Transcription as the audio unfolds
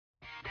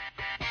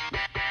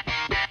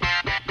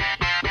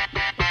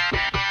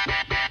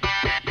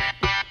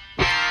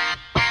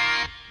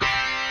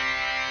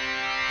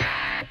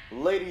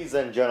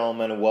Ladies and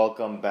gentlemen,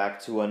 welcome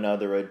back to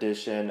another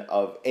edition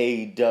of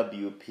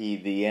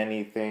AWP, the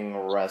Anything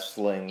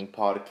Wrestling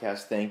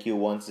Podcast. Thank you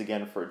once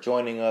again for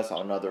joining us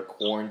on another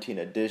quarantine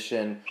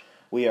edition.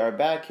 We are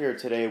back here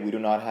today. We do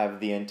not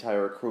have the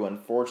entire crew,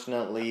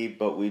 unfortunately,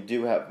 but we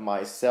do have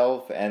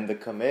myself and the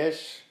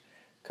commish.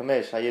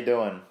 Commish, how you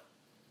doing?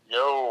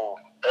 Yo,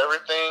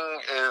 everything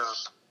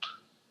is,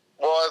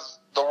 well, as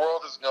the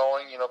world is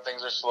going,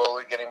 things are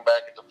slowly getting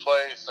back into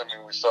place. I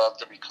mean, we still have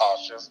to be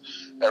cautious.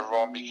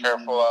 Everyone be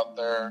careful out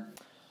there.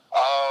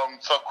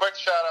 So quick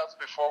shout-outs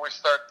before we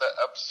start the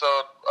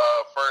episode.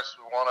 First,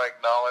 we want to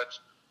acknowledge,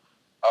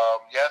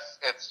 yes,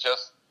 it's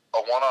just a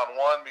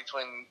one-on-one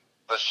between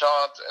the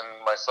Shant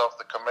and myself,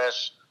 the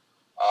commish.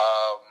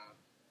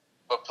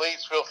 But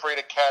please feel free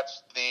to catch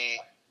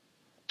the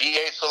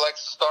EA Select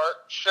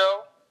Start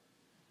show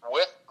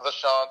with the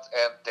Shant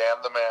and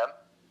Dan the Man,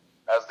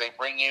 as they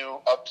bring you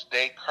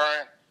up-to-date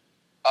current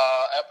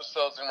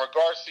episodes in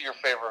regards to your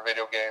favorite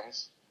video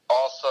games.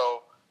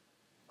 Also,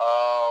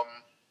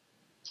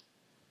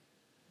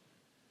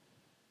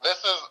 this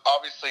is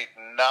obviously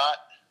not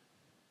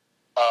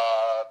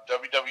a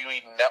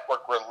WWE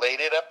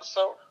Network-related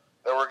episode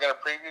that we're going to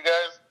preview,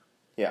 guys.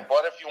 Yeah.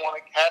 But if you want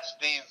to catch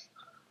these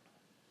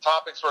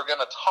topics we're going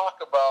to talk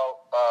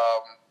about,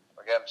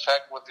 again,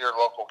 check with your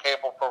local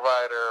cable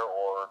provider,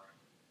 or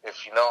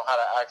if you know how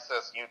to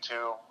access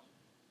YouTube,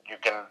 you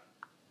can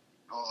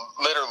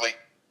literally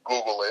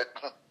Google it.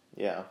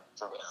 Yeah.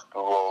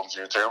 Google owns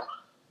YouTube.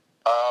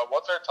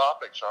 What's our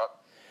topic, Sean?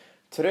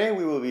 Today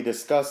we will be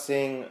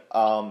discussing,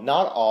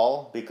 not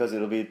all, because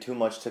it'll be too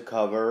much to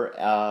cover.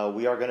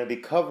 We are going to be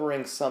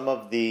covering some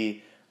of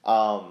the,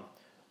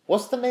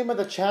 what's the name of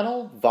the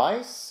channel?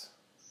 Vice?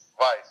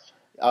 Vice.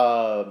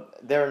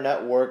 Their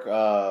network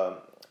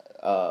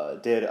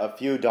did a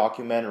few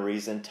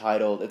documentaries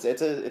entitled,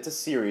 it's a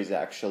series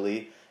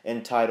actually,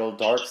 entitled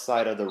Dark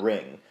Side of the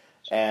Ring.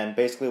 And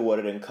basically what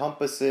it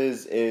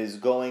encompasses is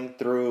going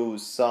through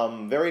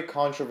some very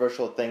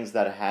controversial things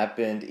that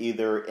happened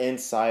either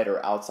inside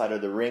or outside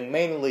of the ring,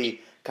 mainly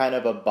kind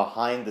of a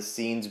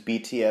behind-the-scenes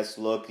BTS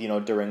look,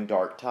 during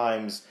dark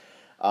times.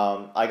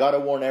 I gotta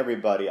warn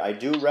everybody, I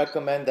do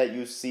recommend that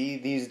you see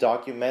these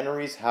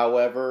documentaries.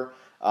 However,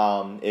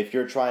 if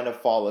you're trying to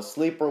fall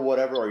asleep or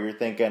whatever, or you're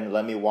thinking,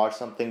 let me watch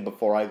something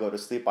before I go to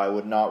sleep, I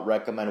would not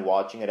recommend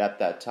watching it at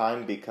that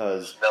time,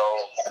 because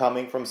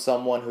coming from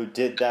someone who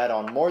did that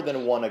on more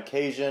than one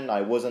occasion,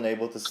 I wasn't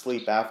able to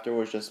sleep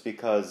afterwards just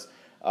because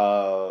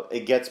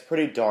it gets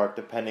pretty dark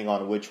depending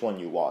on which one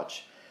you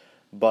watch.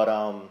 But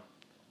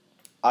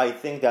I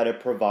think that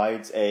it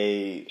provides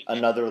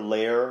another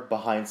layer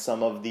behind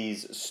some of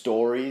these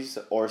stories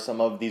or some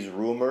of these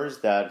rumors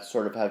that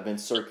sort of have been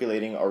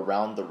circulating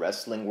around the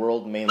wrestling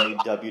world, mainly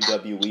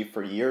WWE,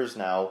 for years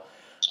now.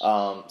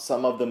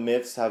 Some of the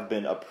myths have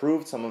been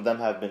approved, some of them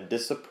have been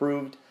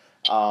disapproved,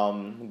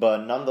 but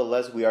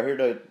nonetheless, we are here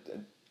to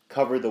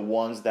cover the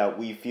ones that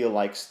we feel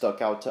like stuck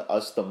out to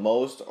us the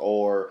most,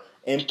 or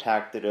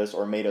impacted us,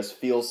 or made us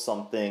feel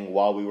something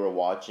while we were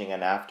watching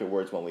and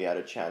afterwards when we had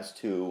a chance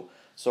to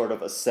sort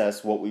of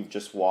assess what we've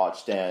just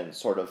watched and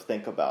sort of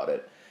think about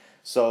it.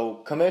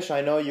 So, Kamish,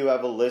 I know you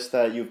have a list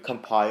that you've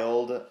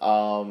compiled,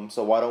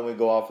 so why don't we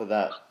go off of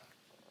that?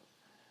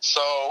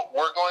 So,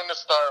 we're going to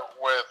start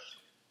with,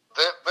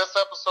 this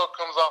episode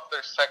comes off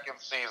their second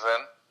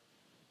season.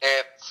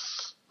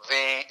 It's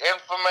the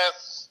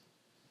infamous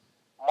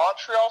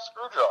Montreal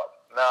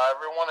Screwjob. Now,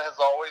 everyone has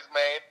always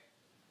made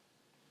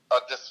a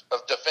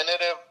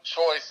definitive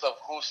choice of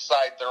whose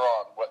side they're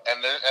on.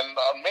 And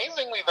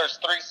amazingly, there's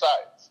three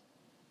sides.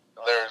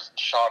 There's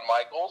Shawn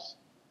Michaels,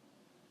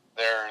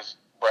 there's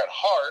Bret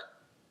Hart,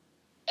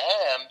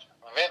 and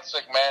Vince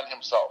McMahon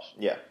himself.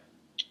 Yeah.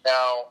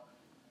 Now,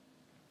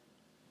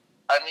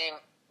 I mean,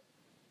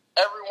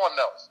 everyone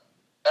knows.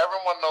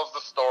 Everyone knows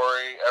the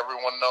story.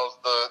 Everyone knows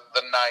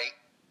the night,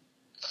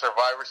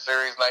 Survivor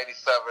Series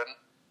 97.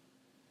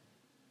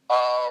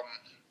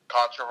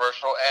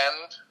 Controversial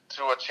end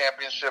to a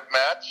championship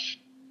match.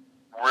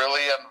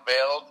 Really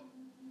unveiled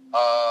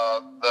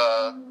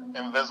the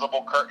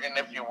invisible curtain,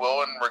 if you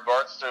will, in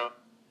regards to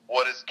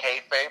what is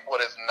kayfabe,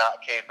 what is not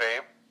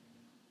kayfabe.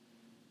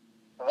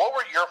 What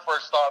were your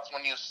first thoughts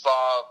when you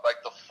saw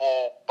the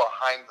full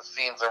behind the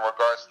scenes in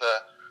regards to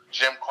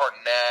Jim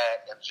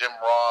Cornette and Jim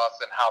Ross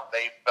and how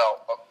they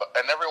felt,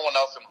 and everyone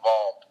else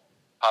involved,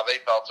 how they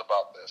felt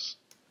about this?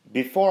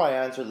 Before I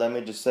answer, let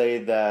me just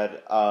say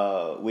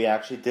that we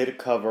actually did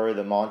cover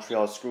the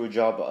Montreal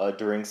Screwjob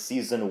during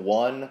Season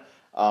 1.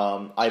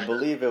 I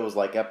believe it was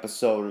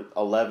episode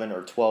 11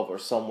 or 12 or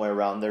somewhere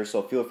around there,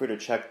 so feel free to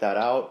check that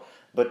out.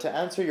 But to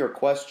answer your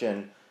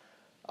question,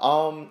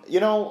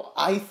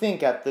 I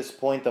think at this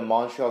point the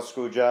Montreal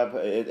Screwjob,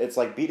 it's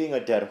like beating a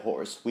dead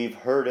horse. We've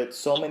heard it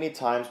so many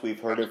times, we've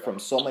heard it from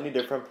so many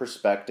different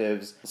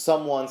perspectives.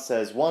 Someone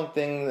says one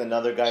thing,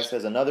 another guy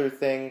says another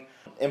thing.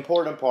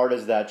 Important part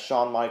is that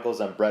Shawn Michaels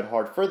and Bret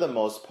Hart, for the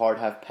most part,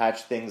 have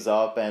patched things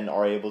up and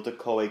are able to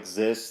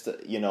coexist,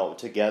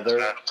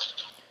 together.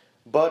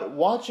 But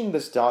watching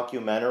this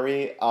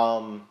documentary,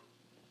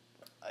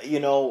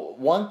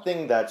 One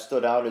thing that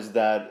stood out is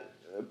that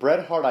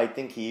Bret Hart, I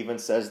think he even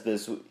says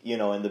this,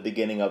 in the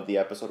beginning of the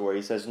episode where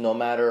he says, no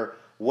matter,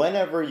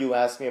 whenever you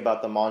ask me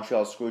about the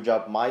Montreal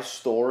Screwjob, my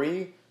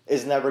story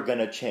is never going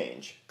to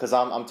change. Because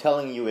I'm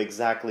telling you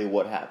exactly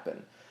what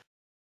happened.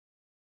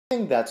 The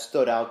thing that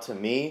stood out to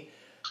me,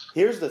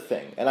 here's the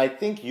thing, and I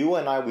think you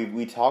and I,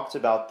 we talked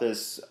about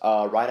this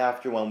right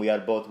after when we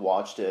had both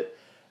watched it.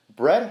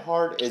 Bret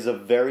Hart is a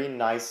very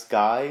nice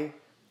guy,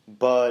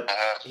 but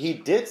he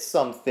did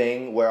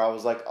something where I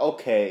was like,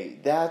 okay,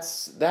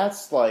 that's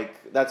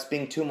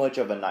being too much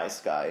of a nice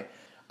guy.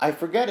 I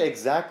forget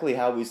exactly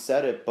how he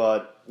said it,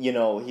 but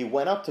he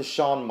went up to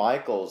Shawn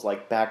Michaels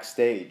like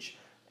backstage,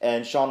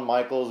 and Shawn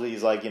Michaels,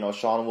 he's like,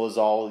 Shawn was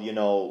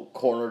all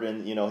cornered,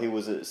 and he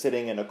was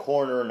sitting in a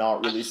corner,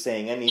 not really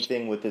saying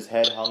anything, with his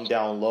head hung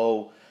down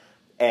low.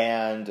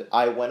 And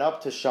I went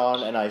up to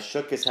Shawn and I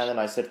shook his hand and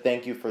I said,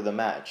 thank you for the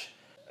match.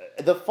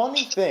 The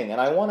funny thing,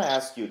 and I want to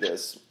ask you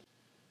this,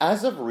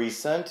 as of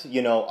recent,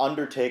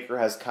 Undertaker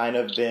has kind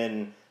of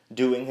been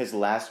doing his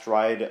Last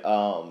Ride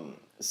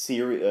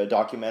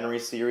documentary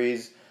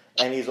series,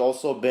 and he's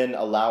also been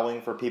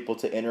allowing for people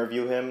to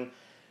interview him.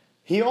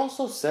 He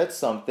also said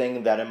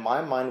something that in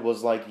my mind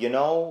was like,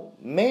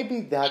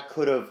 maybe that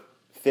could have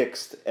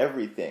fixed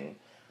everything.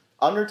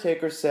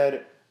 Undertaker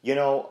said,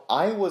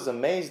 I was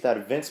amazed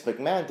that Vince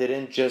McMahon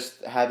didn't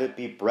just have it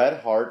be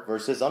Bret Hart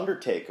versus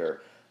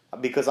Undertaker.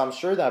 Because I'm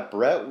sure that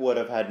Bret would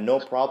have had no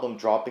problem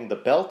dropping the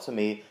belt to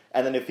me,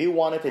 and then if he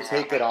wanted to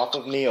take it off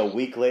of me a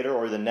week later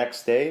or the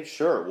next day,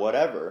 sure,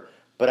 whatever.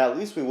 But at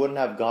least we wouldn't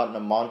have gotten a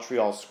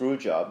Montreal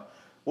Screwjob.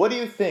 What do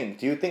you think?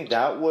 Do you think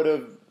that would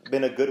have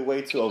been a good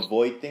way to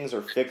avoid things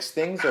or fix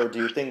things, or do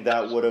you think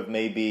that would have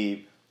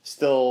maybe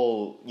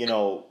still,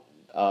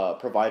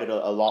 provided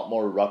a lot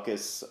more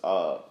ruckus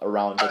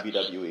around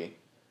WWE?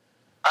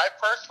 I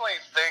personally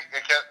think,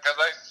 because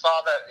I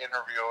saw that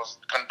interview, it was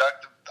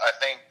conducted, I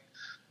think,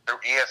 through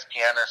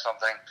ESPN or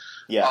something.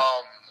 Yeah.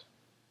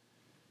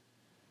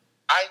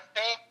 I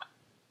think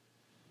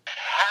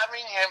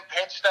having him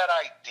pitch that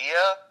idea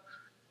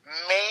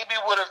maybe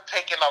would have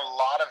taken a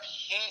lot of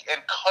heat and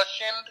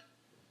cushioned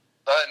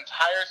the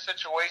entire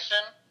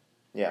situation.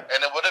 Yeah. And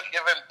it would have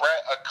given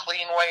Bret a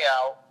clean way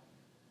out.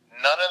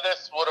 None of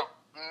this would have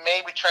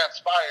maybe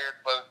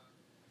transpired, but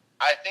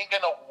I think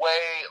in a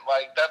way,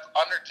 like, that's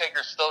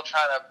Undertaker still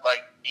trying to,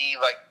 like, be,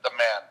 like, the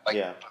man.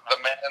 Like, the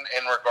man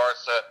in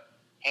regards to,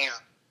 he's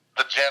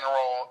the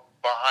general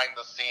behind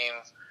the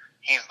scenes.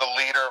 He's the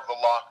leader of the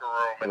locker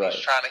room, and he's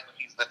trying to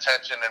ease the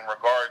tension in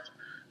regards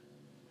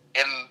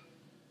in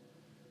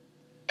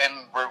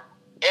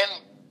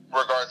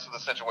regards to the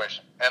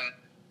situation. And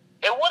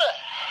it would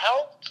have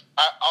helped,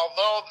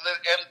 although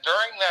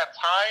during that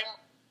time,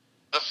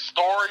 the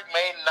story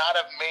may not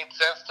have made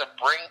sense to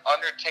bring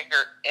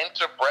Undertaker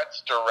into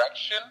Bret's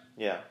direction.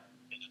 Yeah.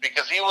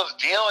 Because he was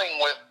dealing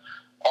with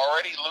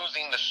already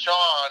losing to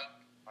Shawn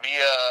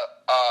via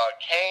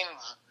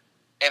Kane's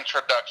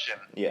introduction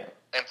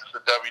into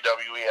the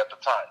WWE at the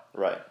time.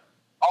 Right.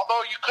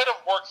 Although you could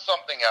have worked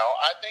something out,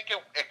 I think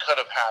it could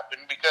have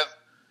happened because,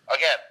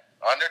 again,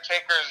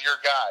 Undertaker is your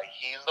guy.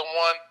 He's the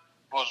one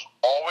who's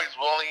always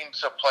willing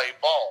to play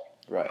ball.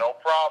 Right. No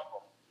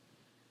problem.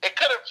 It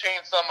could have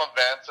changed some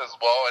events as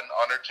well in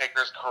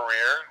Undertaker's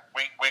career.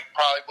 We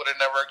probably would have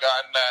never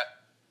gotten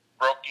that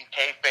broken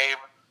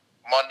kayfabe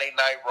Monday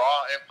Night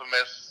Raw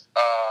infamous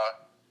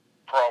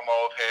promo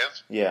of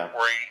his. Yeah.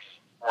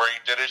 Where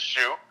he did his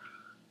shoot.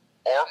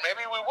 Or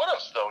maybe we would have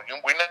still.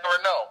 We never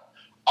know.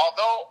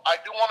 Although, I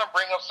do want to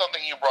bring up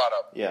something you brought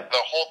up. Yeah.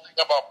 The whole thing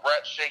about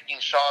Bret shaking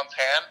Shawn's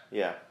hand.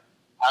 Yeah.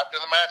 After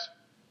the match.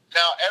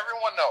 Now,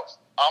 everyone knows,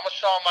 I'm a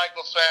Shawn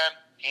Michaels fan.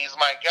 He's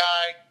my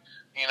guy.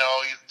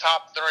 He's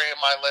top 3 in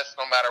my list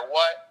no matter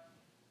what.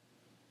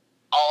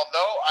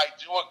 Although I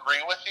do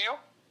agree with you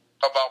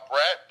about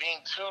Bret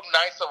being too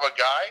nice of a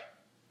guy,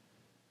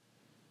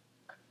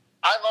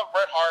 I love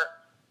Bret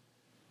Hart,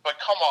 but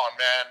come on,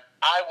 man.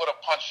 I would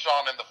have punched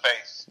Shawn in the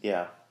face.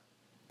 Yeah.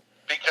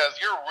 Because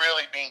you're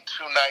really being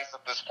too nice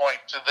at this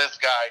point to this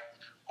guy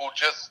who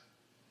just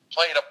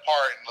played a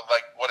part in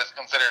what is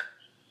considered,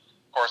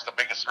 of course, the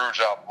biggest screw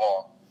job of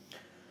all.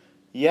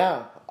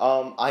 Yeah,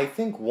 I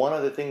think one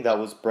of the things that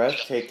was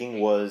breathtaking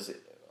was,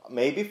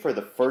 maybe for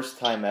the first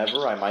time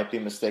ever, I might be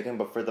mistaken,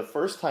 but for the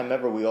first time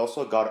ever, we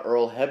also got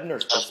Earl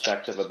Hebner's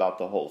perspective about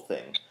the whole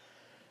thing.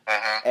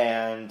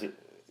 And,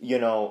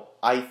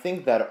 I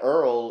think that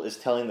Earl is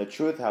telling the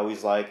truth, how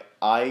he's like,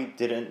 I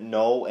didn't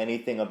know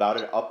anything about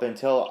it up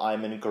until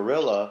I'm in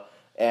Gorilla,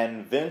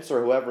 and Vince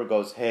or whoever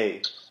goes,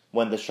 hey,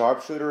 when the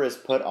sharpshooter is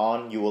put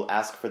on, you will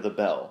ask for the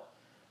bell.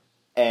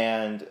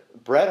 And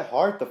Bret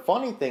Hart, the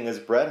funny thing is,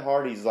 Bret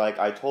Hart, he's like,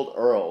 I told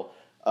Earl,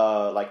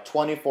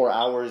 24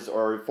 hours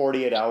or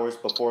 48 hours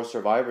before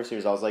Survivor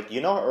Series, I was like,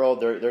 Earl,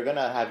 they're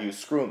gonna have you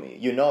screw me.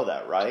 You know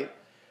that, right?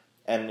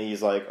 And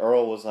he's like,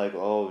 Earl was like,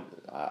 oh,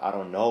 I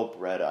don't know,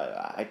 Bret.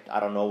 I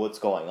don't know what's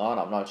going on.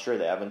 I'm not sure.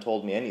 They haven't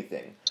told me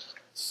anything.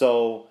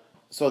 So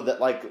So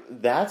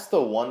that's the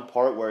one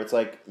part where it's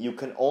like you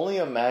can only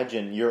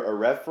imagine you're a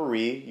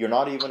referee, you're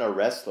not even a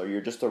wrestler,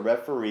 you're just a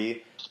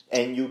referee,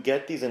 and you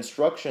get these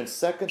instructions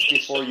seconds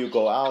before you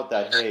go out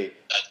that hey,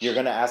 you're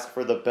gonna ask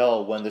for the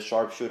bell when the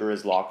sharpshooter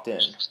is locked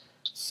in.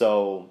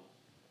 So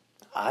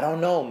I don't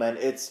know, man.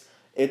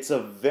 It's a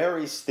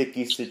very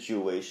sticky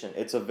situation.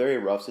 It's a very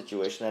rough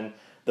situation, and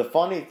the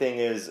funny thing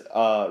is,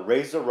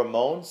 Razor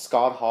Ramon,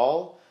 Scott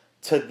Hall.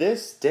 To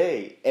this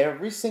day,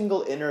 every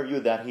single interview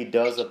that he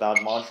does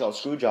about Montreal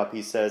Screwjob,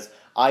 he says,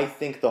 I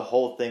think the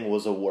whole thing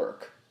was a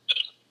work.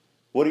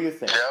 What do you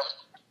think? Yeah.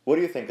 What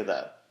do you think of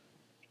that?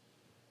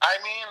 I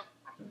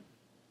mean,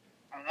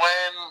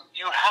 when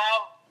you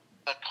have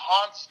the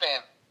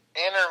constant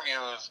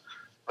interviews,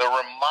 the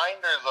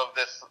reminders of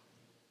this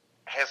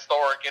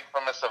historic,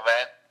 infamous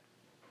event,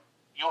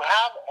 you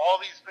have all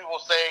these people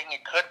saying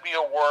it could be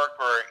a work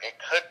or it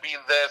could be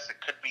this, it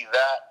could be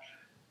that.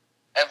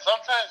 And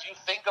sometimes you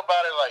think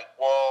about it like,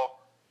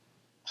 well,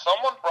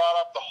 someone brought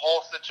up the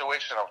whole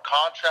situation of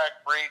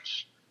contract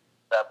breach,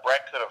 that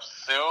Brett could have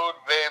sued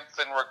Vince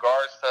in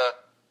regards to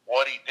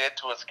what he did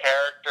to his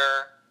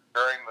character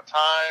during the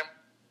time.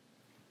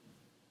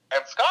 And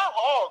Scott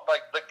Hall,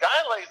 like, the guy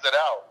lays it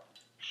out.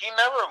 He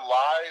never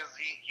lies.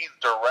 He's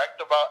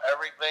direct about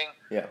everything.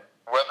 Yeah.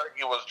 Whether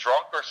he was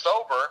drunk or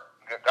sober.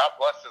 God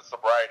bless his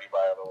sobriety,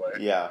 by the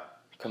way. Yeah,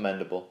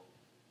 commendable.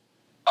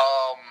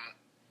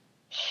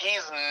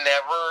 He's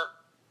never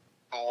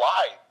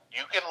lied.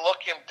 You can look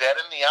him dead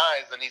in the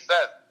eyes, and he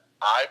says,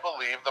 I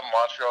believe the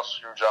Montreal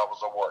Screwjob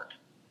was a work.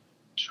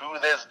 To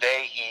this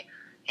day, he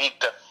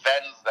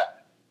defends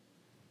that.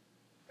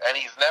 And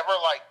he's never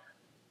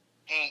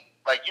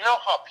you know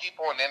how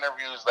people in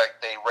interviews, like,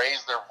 they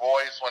raise their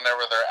voice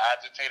whenever they're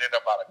agitated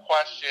about a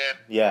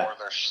question, yeah, or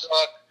they're shook.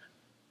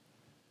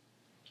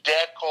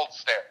 Dead cold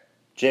stare.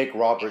 Jake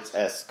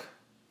Roberts-esque.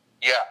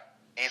 Yeah,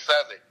 he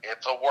says it.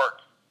 It's a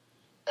work.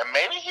 And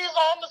maybe he's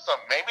on to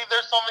something. Maybe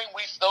there's something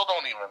we still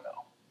don't even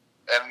know.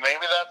 And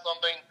maybe that's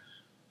something,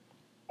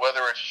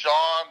 whether it's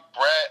Sean,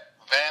 Brett,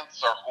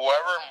 Vince, or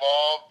whoever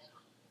involved,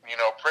 you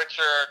know,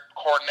 Pritchard,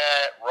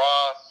 Cornette,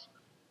 Ross,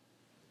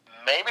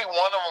 maybe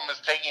one of them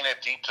is taking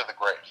it deep to the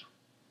grave.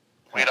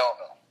 We don't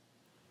know.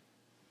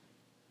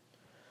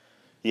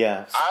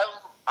 Yeah.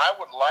 I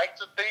would like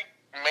to think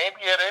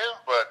maybe it is,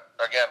 but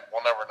again,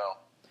 we'll never know.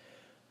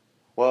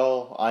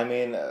 Well, I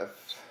mean,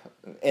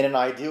 in an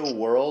ideal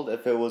world,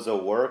 if it was a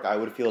work, I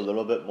would feel a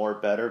little bit more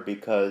better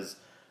because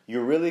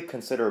you really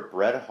consider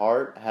Bret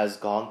Hart has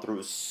gone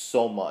through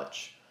so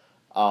much.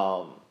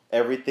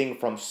 Everything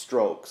from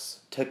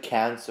strokes to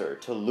cancer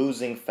to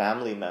losing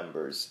family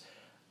members.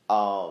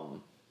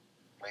 Being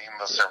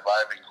the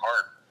surviving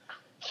heart.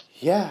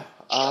 Yeah,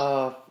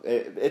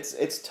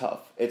 it's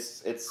tough.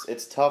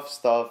 It's tough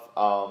stuff.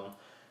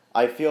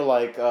 I feel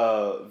like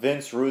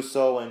Vince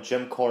Russo and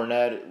Jim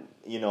Cornette,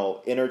 you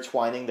know,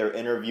 intertwining their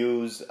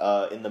interviews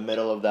in the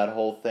middle of that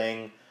whole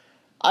thing.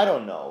 I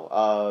don't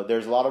know.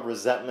 There's a lot of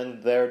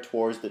resentment there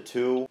towards the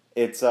two.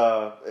 It's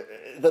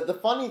the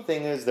funny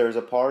thing is there's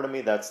a part of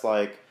me that's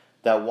like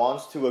that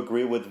wants to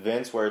agree with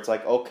Vince where it's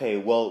like, okay,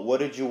 well, what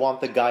did you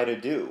want the guy to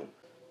do?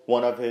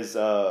 One of his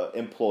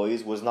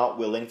employees was not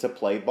willing to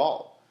play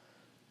ball.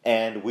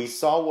 And we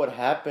saw what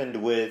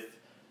happened with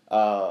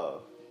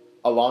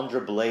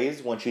Alundra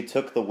Blaze when she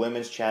took the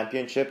women's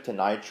championship to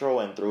Nitro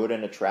and threw it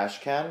in a trash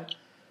can.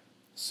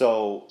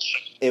 So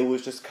it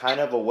was just kind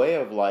of a way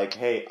of like,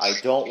 hey, I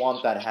don't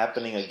want that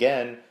happening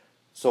again,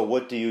 so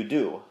what do you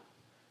do?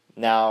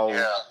 Now,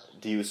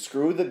 do you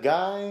screw the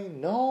guy?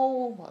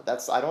 No,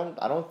 I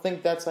don't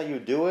think that's how you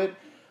do it.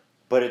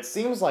 But it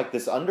seems like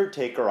this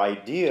Undertaker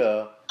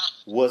idea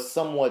was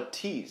somewhat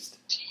teased.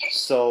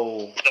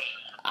 So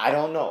I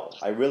don't know.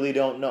 I really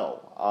don't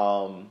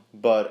know.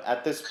 But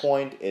at this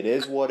point, it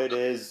is what it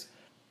is.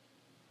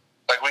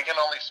 Like, we can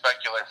only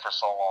speculate for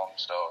so long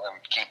still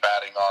and keep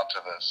adding on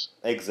to this.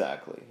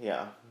 Exactly,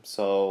 yeah.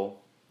 So,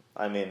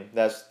 I mean,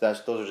 those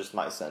are just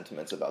my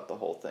sentiments about the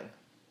whole thing.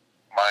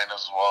 Mine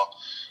as well.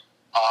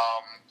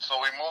 So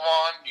we move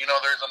on. You know,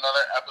 there's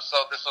another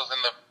episode. This was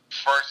in the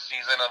first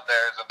season of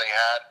theirs that they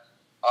had.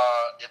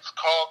 It's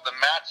called The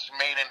Match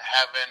Made in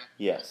Heaven.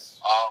 Yes.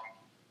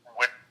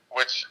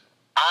 Which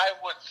I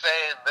would say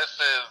this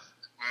is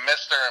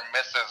Mr. and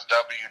Mrs.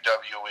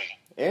 WWE.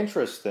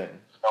 Interesting.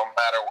 No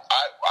matter,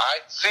 I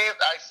say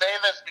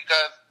this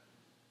because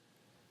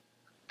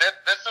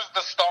this is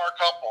the star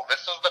couple.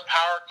 This is the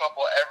power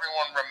couple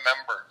everyone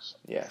remembers.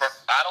 Yes.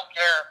 I don't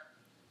care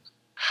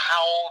how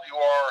old you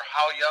are,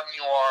 how young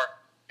you are.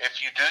 If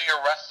you do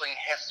your wrestling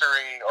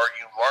history or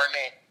you learn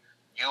it,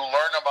 you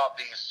learn about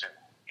these two.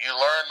 You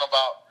learn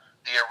about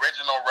the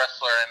original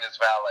wrestler and his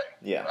valet.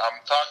 Yeah.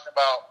 I'm talking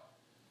about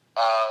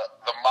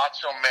the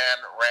Macho Man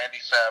Randy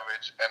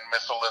Savage and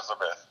Miss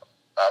Elizabeth,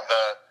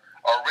 the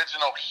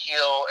original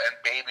heel and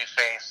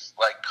babyface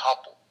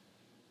couple.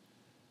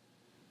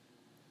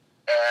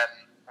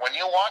 And when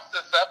you watch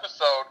this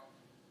episode,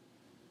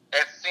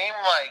 it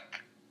seemed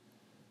like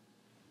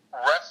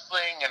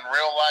wrestling and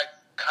real life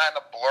kind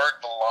of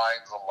blurred the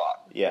lines a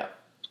lot. Yeah.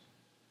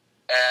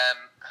 And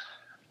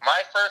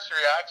my first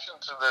reaction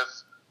to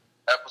this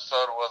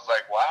episode was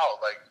like, wow,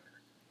 like,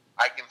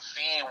 I can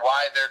see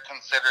why they're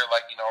considered,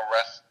 like, you know,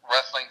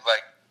 wrestling's,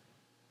 like,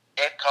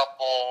 it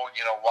couple,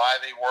 you know, why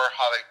they were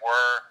how they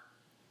were,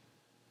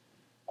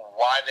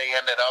 why they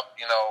ended up,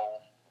 you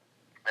know,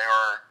 they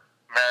were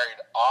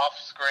married off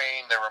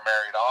screen, they were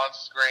married on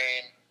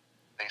screen,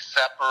 they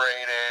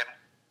separated,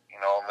 you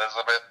know,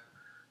 Elizabeth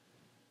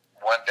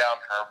went down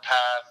her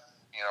path,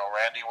 you know,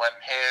 Randy went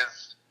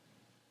his.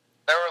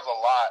 There was a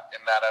lot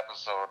in that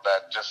episode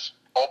that just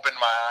opened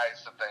my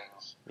eyes to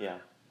things. Yeah.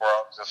 Where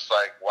I was just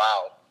like,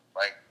 wow,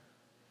 like,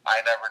 I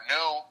never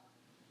knew.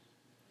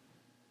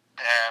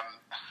 And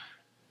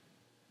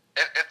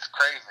it's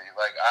crazy.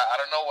 Like, I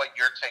don't know what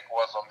your take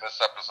was on this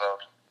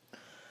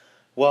episode.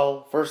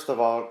 Well, first of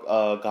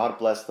all, God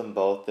bless them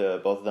both.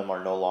 Both of them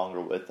are no longer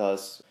with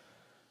us.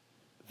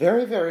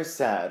 Very, very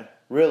sad.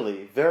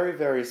 Really, very,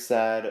 very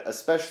sad,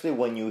 especially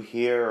when you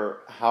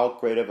hear how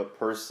great of a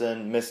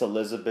person Miss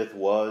Elizabeth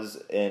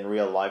was in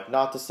real life.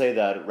 Not to say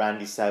that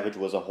Randy Savage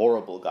was a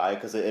horrible guy,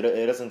 because it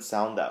doesn't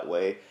sound that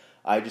way.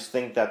 I just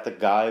think that the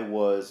guy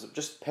was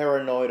just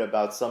paranoid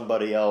about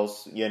somebody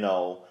else, you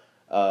know,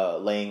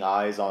 laying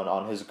eyes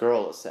on his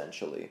girl,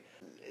 essentially.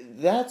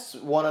 That's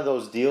one of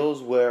those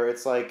deals where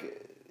it's like,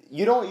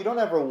 you don't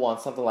ever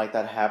want something like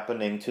that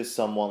happening to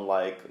someone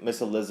like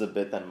Miss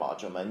Elizabeth and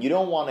Macho Man. You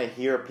don't want to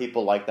hear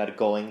people like that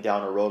going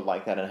down a road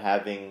like that and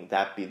having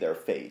that be their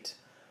fate.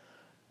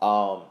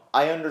 I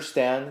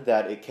understand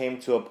that it came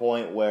to a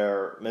point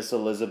where Miss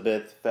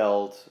Elizabeth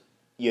felt,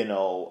 you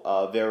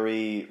know,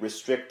 very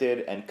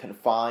restricted and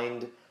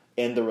confined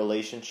in the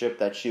relationship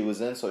that she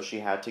was in, so she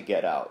had to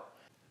get out.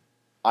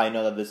 I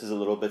know that this is a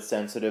little bit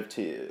sensitive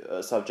to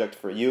a subject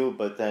for you,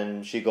 but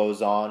then she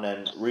goes on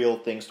and real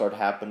things start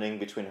happening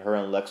between her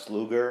and Lex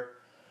Luger.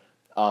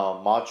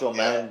 Macho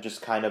Man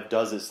just kind of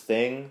does his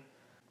thing.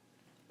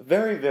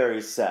 Very,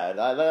 very sad.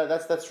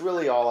 That's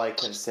really all I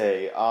can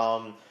say.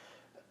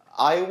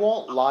 I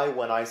won't lie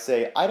when I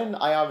say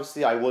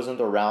I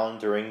wasn't around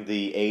during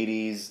the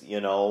 80s, you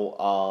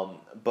know,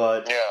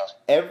 but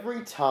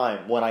every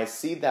time when I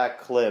see that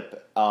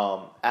clip,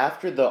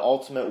 after the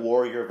Ultimate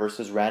Warrior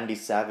versus Randy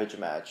Savage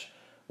match,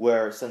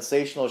 where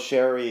Sensational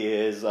Sherry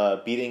is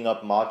beating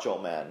up Macho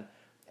Man,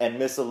 and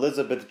Miss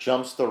Elizabeth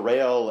jumps the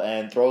rail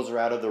and throws her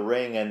out of the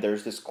ring, and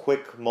there's this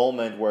quick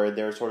moment where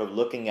they're sort of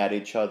looking at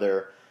each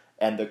other,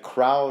 and the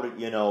crowd,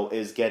 you know,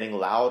 is getting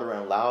louder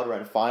and louder,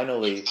 and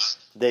finally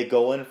they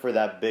go in for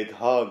that big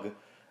hug,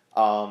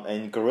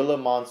 and Gorilla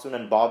Monsoon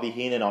and Bobby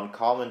Heenan on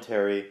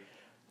commentary.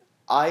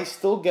 I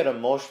still get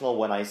emotional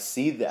when I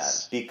see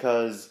that,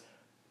 because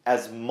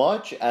as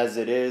much as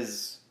it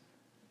is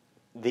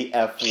the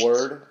F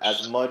word,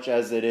 as much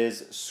as it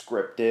is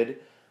scripted,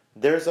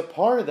 there's a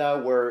part of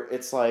that where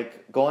it's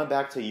like, going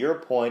back to your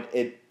point,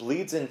 it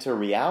bleeds into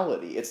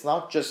reality. It's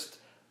not just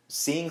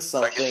seeing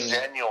something... Like, it's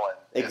genuine.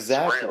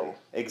 Exactly. It's real.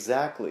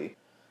 Exactly.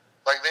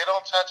 Like, they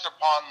don't touch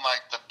upon,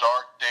 like, the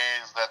dark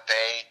days that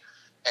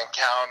they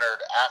encountered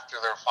after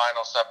their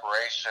final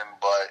separation,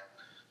 but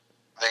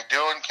they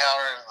do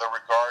encounter the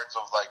regards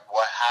of, like,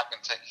 what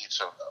happened to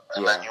each of them.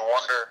 And then you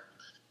wonder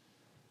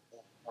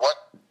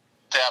what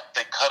depth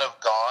they could have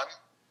gone,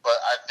 but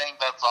I think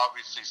that's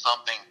obviously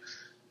something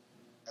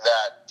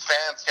that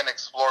fans can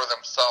explore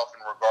themselves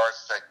in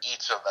regards to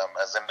each of them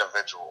as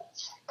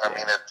individuals. I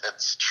mean,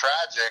 it's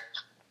tragic.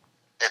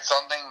 It's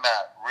something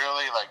that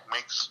really, like,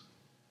 makes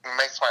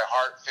my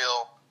heart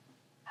feel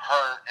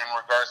hurt in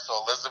regards to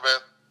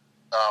Elizabeth.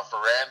 For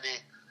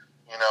Randy,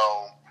 you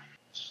know,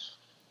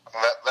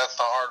 that's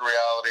the hard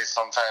reality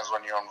sometimes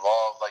when you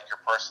involve, like, your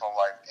personal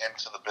life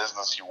into the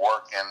business you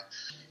work in.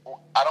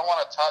 I don't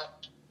want to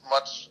touch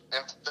much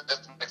into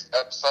this next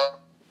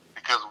episode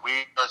because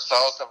we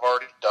ourselves have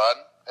already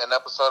done an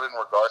episode in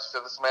regards to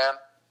this man.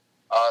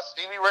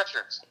 Stevie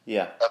Richards.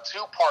 Yeah. A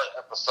 2-part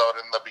episode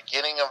in the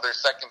beginning of their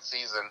second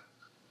season.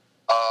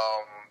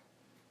 I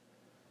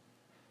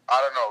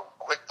don't know.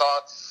 Quick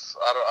thoughts.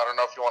 I don't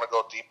know if you want to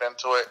go deep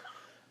into it.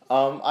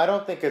 I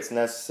don't think it's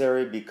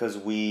necessary because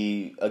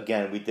we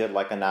did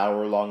like an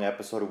hour-long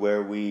episode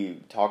where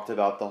we talked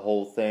about the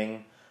whole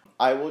thing.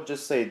 I will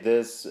just say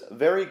this,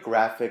 very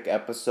graphic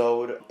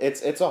episode.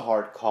 It's a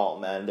hard call,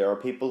 man. There are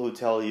people who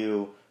tell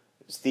you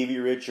Stevie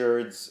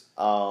Richards,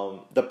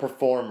 the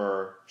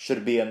performer,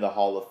 should be in the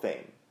Hall of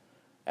Fame.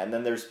 And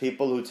then there's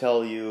people who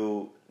tell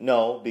you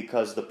no,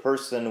 because the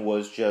person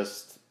was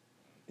just,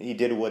 he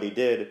did what he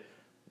did.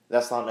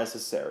 That's not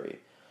necessary.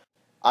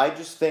 I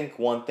just think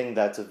one thing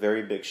that's a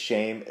very big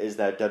shame is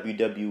that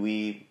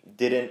WWE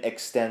didn't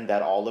extend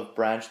that olive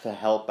branch to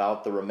help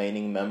out the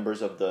remaining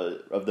members of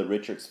the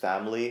Richards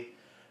family.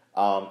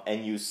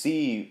 And you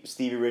see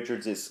Stevie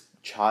Richards'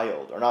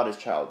 child, or not his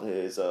child,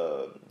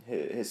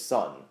 his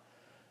son.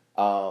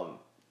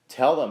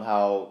 Tell them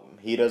how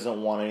he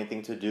doesn't want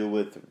anything to do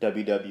with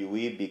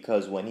WWE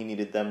because when he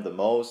needed them the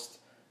most,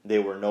 they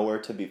were nowhere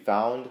to be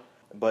found.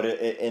 But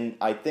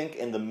I think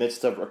in the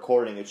midst of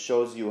recording, it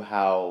shows you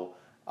how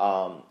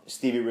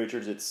Stevie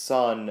Richards'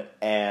 son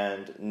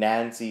and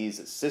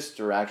Nancy's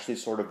sister actually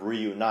sort of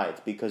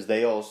reunite because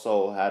they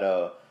also had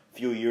a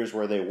few years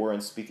where they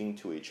weren't speaking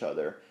to each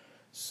other.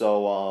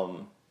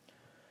 So,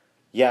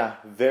 yeah,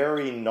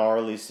 very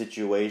gnarly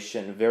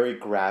situation, very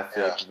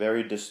graphic,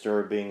 very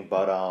disturbing,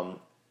 but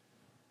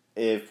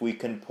if we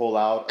can pull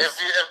out...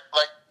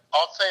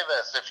 I'll say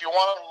this, if you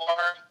want to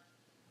learn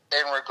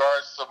in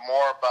regards to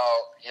more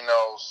about,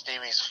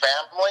 Stevie's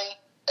family,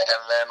 and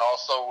then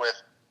also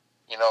with,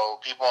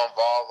 people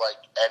involved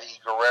like Eddie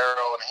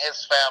Guerrero and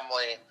his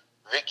family,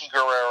 Vicky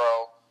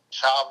Guerrero,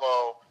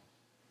 Chavo,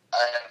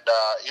 and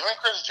even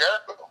Chris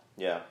Jericho.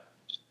 Yeah.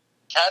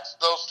 Catch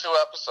those 2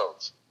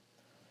 episodes.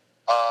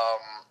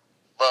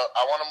 But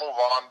I want to move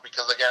on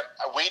because, again,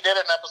 we did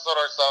an episode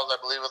ourselves. I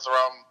believe it's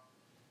around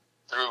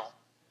through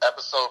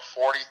episode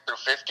 40 through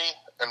 50.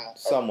 And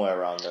somewhere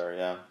around there,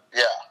 yeah.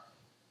 Yeah.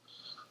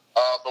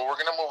 But we're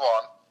going to move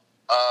on.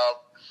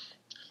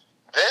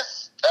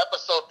 This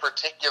episode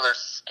particular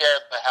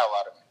scared the hell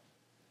out of me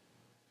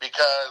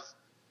because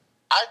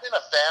I've been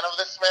a fan of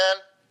this man,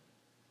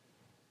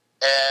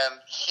 and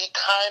he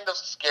kind of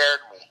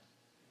scared me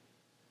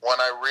when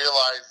I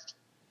realized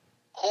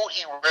who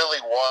he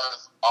really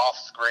was off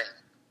screen.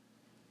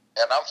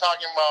 And I'm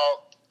talking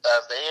about,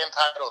 as they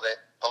entitled it,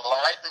 The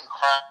Life and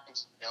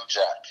Crimes of New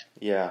Jack.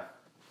 Yeah.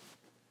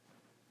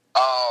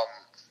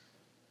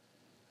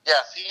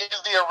 Yes, he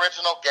is the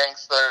original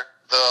gangster,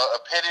 the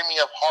epitome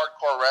of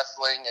hardcore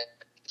wrestling in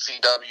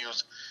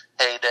CW's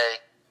heyday.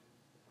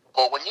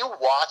 But when you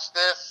watch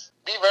this,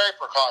 be very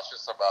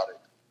precautious about it.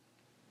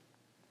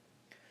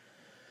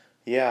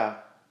 Yeah.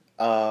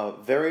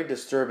 Very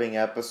disturbing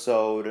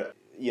episode.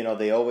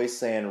 They always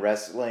say in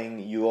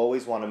wrestling, you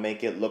always want to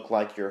make it look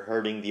like you're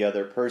hurting the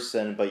other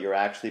person, but you're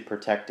actually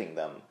protecting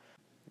them.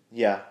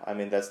 Yeah, I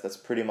mean, that's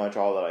pretty much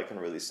all that I can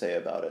really say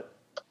about it.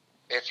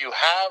 If you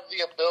have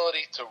the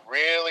ability to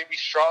really be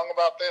strong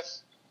about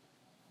this,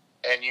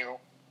 and you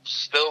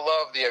still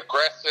love the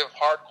aggressive,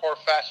 hardcore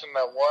fashion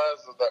that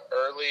was the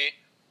early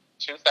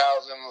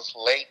 2000s,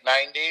 late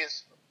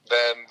 90s,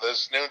 then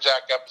this New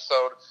Jack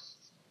episode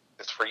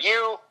is for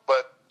you.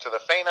 But to the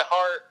faint of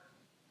heart,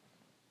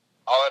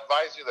 I'll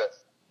advise you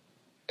this.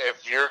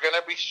 If you're going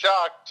to be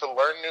shocked to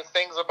learn new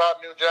things about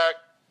New Jack,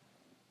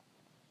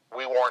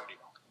 we warned you.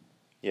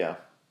 Yeah.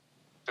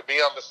 To be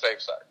on the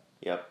safe side.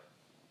 Yep.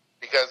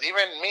 Because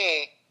even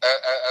me,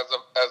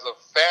 as a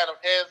fan of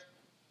his,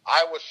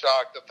 I was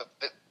shocked at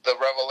the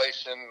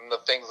revelation, the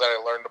things that I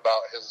learned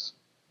about his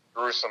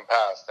gruesome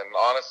past. And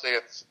honestly,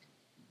 it's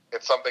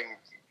something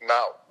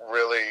not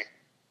really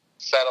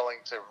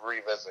settling to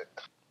revisit.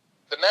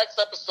 The next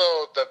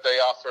episode that they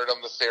offered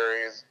on the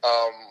series,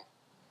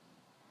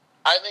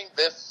 I think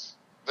this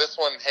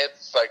one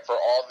hits, like, for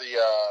all the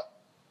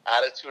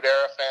Attitude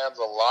Era fans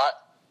a lot,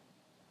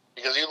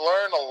 because you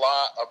learn a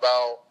lot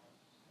about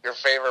your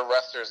favorite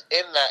wrestlers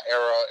in that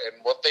era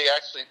and what they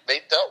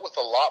dealt with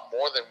a lot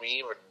more than we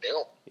even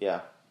knew. Yeah.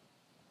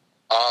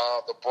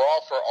 The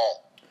Brawl for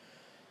All.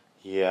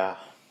 Yeah.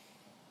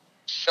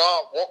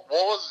 Sean, what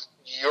was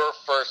your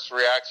first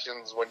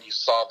reactions when you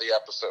saw the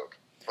episode?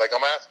 Like,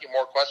 I'm asking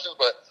more questions,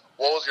 but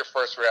what was your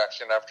first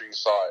reaction after you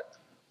saw it?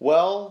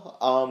 Well,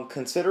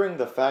 considering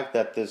the fact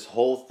that this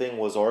whole thing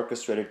was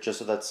orchestrated just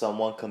so that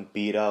someone can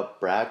beat up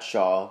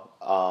Bradshaw,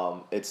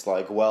 it's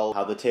like, well,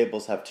 how the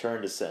tables have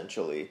turned,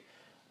 essentially.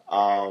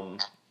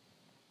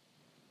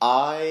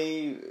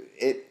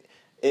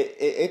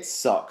 It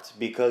sucked,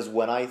 because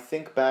when I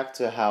think back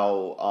to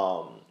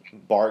how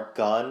Bart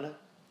Gunn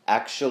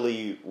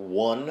actually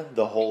won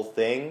the whole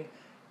thing,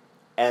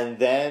 and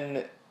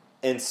then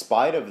in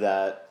spite of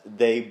that,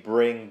 they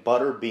bring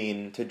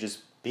Butterbean to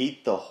just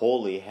beat the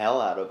holy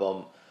hell out of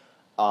him.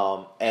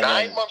 And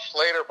 9 months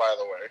later, by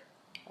the way.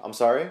 I'm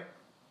sorry?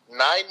 9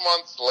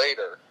 months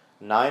later.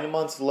 9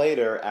 months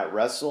later at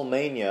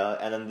WrestleMania,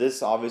 and then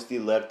this obviously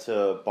led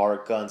to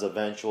Bart Gunn's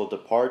eventual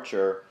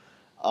departure.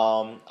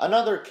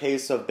 Another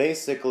case of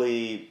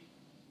basically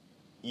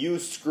you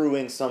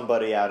screwing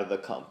somebody out of the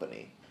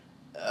company.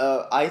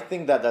 I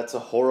think that's a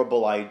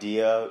horrible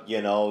idea,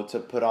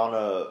 to put on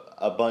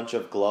a bunch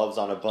of gloves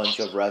on a bunch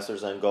of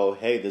wrestlers and go,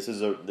 hey, this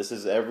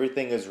is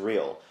everything is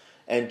real.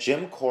 And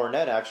Jim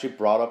Cornette actually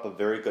brought up a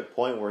very good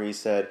point where he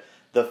said,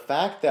 the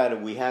fact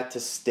that we had to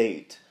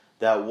state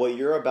that what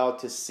you're about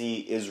to see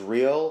is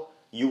real,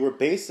 you were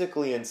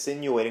basically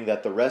insinuating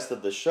that the rest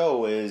of the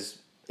show is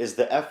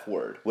the F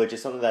word, which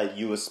is something that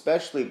you,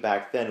 especially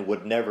back then,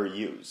 would never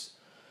use.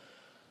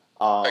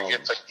 Like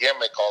it's a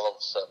gimmick all of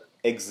a sudden.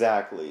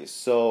 Exactly.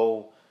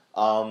 So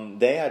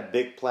they had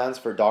big plans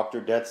for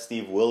Dr. Death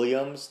Steve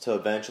Williams to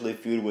eventually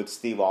feud with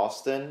Steve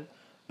Austin,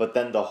 but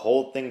then the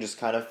whole thing just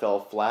kind of fell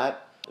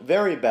flat.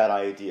 Very bad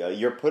idea.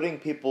 You're putting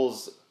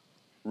people's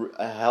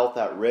health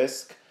at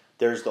risk.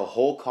 There's the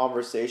whole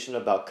conversation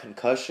about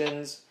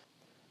concussions.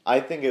 I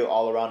think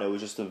all around it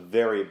was just a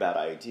very bad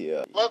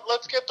idea.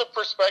 Let's get the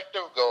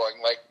perspective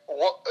going. Like,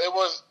 it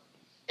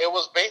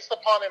was based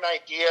upon an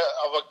idea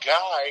of a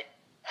guy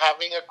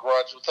having a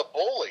grudge with a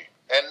bully.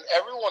 And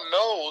everyone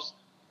knows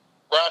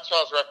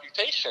Bradshaw's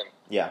reputation.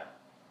 Yeah.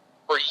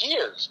 For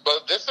years.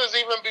 But this is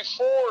even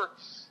before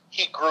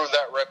he grew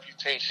that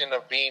reputation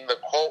of being the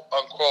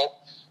quote-unquote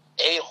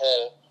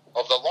a-hole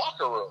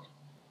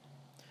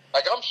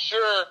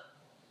sure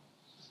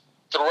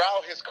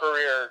throughout his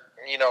career,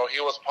 he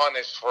was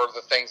punished for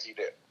the things he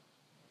did.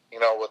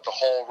 With the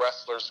whole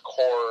wrestler's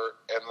court,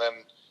 and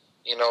then,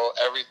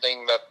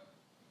 everything that,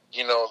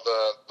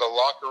 the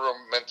locker room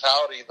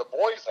mentality the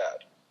boys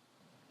had.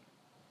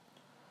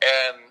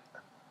 And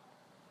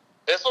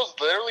this was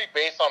literally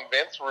based on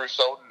Vince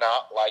Russo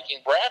not liking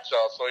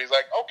Bradshaw. So he's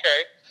like,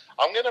 okay,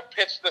 I'm going to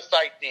pitch this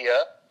idea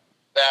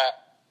that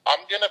I'm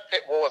going to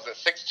pick,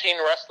 16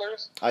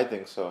 wrestlers? I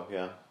think so,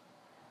 yeah.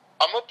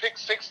 I'm going to pick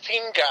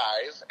 16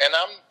 guys, and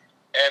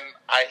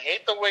I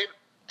hate the way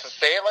to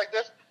say it like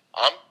this,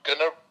 I'm going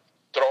to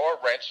throw a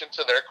wrench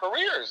into their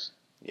careers.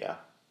 Yeah.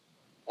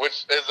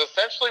 Which is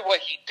essentially what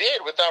he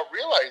did without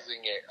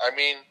realizing it. I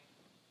mean,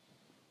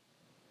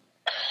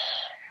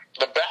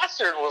 the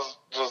bastard was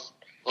just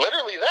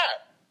literally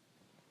that.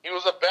 He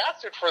was a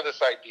bastard for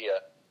this idea.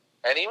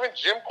 And even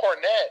Jim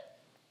Cornette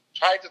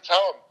tried to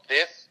tell him,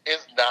 this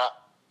is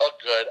not a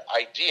good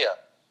idea.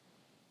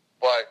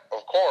 But,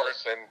 of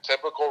course, in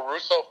typical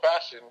Russo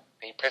fashion,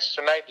 he pitched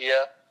an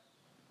idea.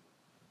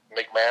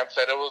 McMahon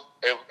said it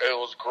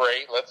was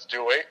great, let's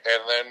do it.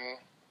 And then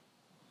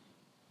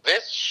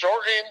this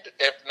shortened,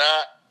 if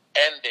not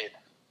ended,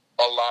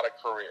 a lot of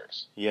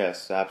careers.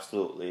 Yes,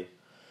 absolutely.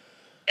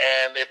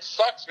 And it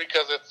sucks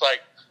because it's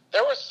like,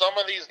 there were some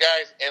of these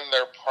guys in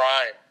their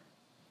prime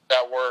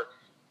that were,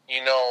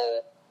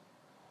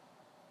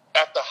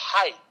 at the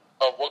height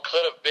of what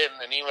could have been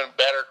an even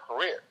better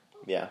career.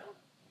 Yeah.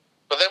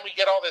 But then we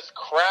get all this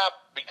crap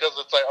because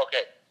it's like,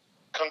 okay,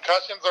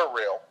 concussions are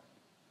real.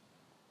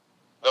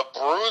 The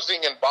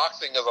bruising in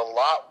boxing is a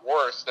lot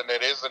worse than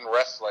it is in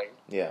wrestling.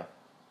 Yeah.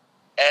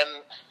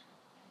 And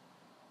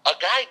a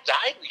guy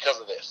died because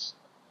of this.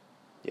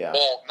 Yeah.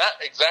 Well, not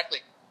exactly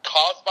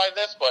caused by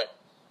this, but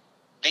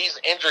these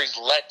injuries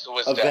led to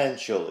his death.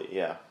 Eventually,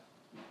 yeah.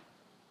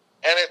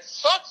 And it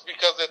sucks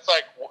because it's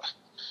like,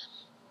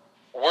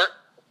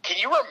 can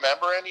you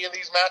remember any of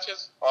these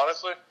matches,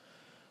 honestly?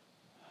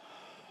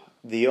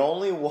 The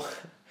only one,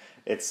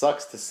 it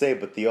sucks to say,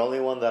 but the only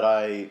one that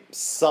I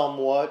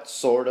somewhat,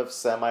 sort of,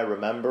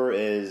 semi-remember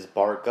is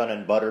Bart Gunn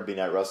and Butterbean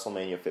at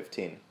WrestleMania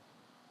 15.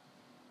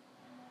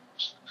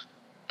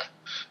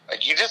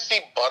 Like, you just see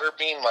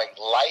Butterbean,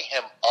 light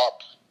him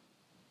up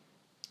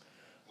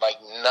like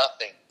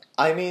nothing.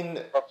 I mean,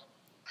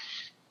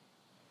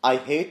 I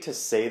hate to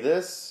say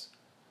this,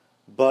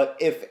 but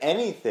if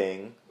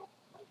anything,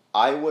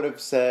 I would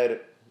have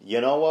said, you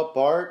know what,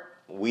 Bart?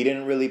 We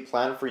didn't really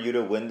plan for you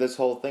to win this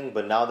whole thing,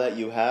 but now that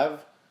you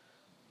have,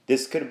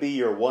 this could be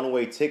your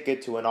one-way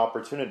ticket to an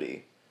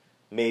opportunity.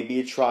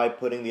 Maybe try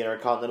putting the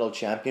Intercontinental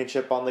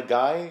Championship on the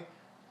guy.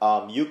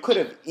 You could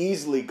have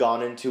easily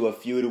gone into a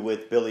feud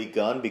with Billy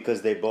Gunn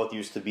because they both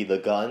used to be the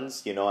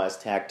Guns, as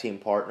tag team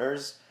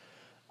partners.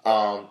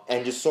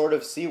 And just sort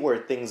of see where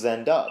things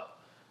end up.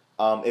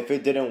 If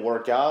it didn't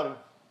work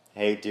out,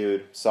 hey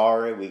dude,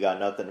 sorry, we got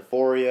nothing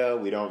for you.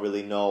 We don't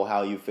really know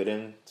how you fit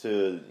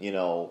into,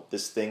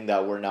 this thing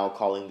that we're now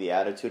calling the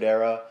Attitude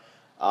Era.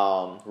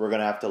 We're going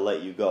to have to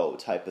let you go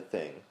type of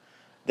thing.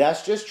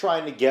 That's just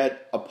trying to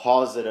get a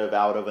positive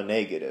out of a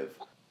negative.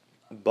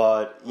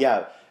 But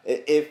yeah,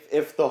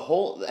 if the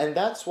whole, and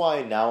that's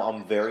why now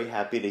I'm very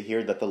happy to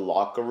hear that the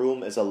locker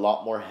room is a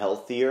lot more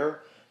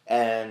healthier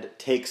and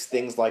takes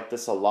things like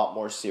this a lot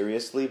more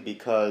seriously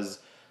because,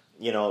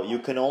 you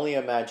can only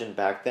imagine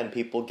back then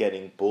people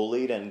getting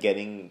bullied and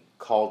getting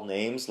called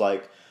names.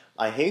 Like,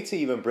 I hate to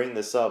even bring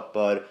this up,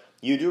 but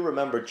you do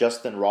remember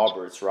Justin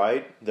Roberts,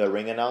 right? The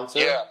ring announcer?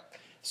 Yeah.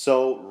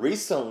 So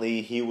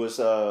recently he was,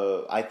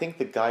 I think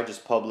the guy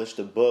just published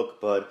a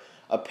book, but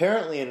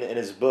apparently in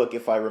his book,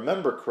 if I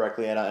remember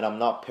correctly, and I'm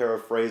not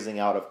paraphrasing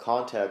out of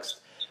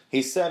context,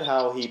 he said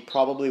how he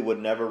probably would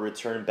never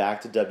return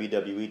back to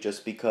WWE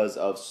just because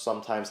of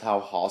sometimes how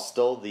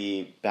hostile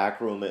the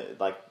backroom,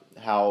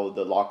 how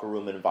the locker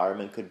room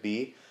environment could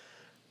be.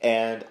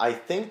 And I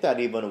think that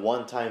even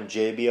one time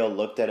JBL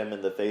looked at him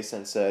in the face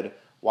and said,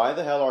 "Why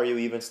the hell are you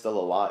even still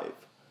alive?"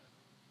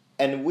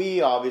 And we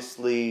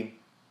obviously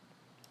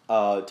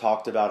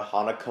talked about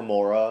Hana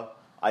Kimura,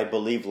 I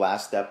believe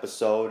last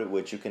episode,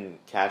 which you can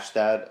catch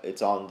that.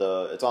 It's on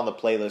the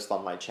playlist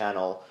on my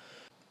channel.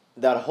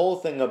 That whole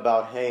thing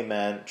about, hey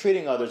man,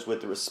 treating others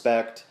with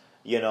respect.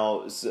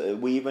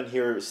 We even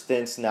hear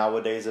stints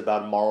nowadays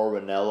about Mauro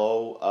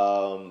Ranallo.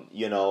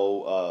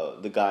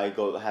 The guy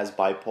has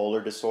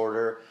bipolar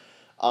disorder.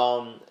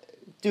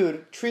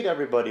 Dude, treat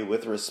everybody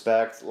with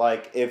respect.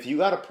 Like, if you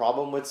got a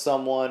problem with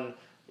someone,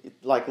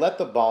 let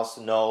the boss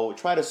know.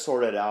 Try to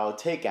sort it out.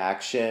 Take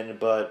action.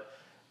 But,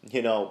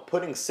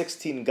 putting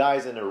 16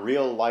 guys in a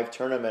real life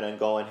tournament and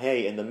going,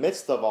 hey, in the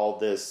midst of all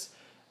this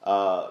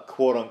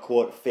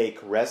quote-unquote fake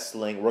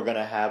wrestling, we're going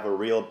to have a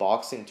real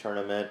boxing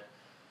tournament,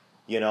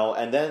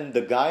 and then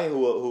the guy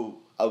who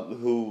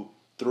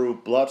through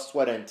blood,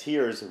 sweat, and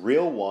tears,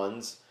 real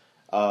ones,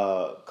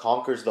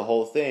 conquers the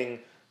whole thing,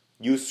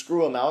 you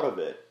screw him out of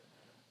it.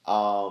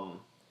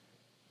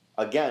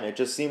 Again, it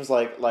just seems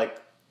like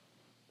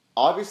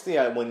obviously,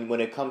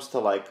 when it comes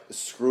to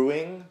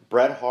screwing,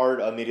 Bret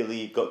Hart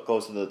immediately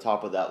goes to the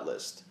top of that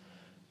list.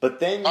 But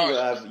then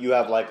you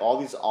have like all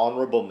these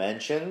honorable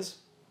mentions.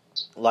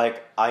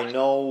 Like, I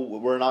know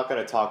we're not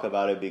going to talk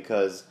about it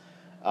because,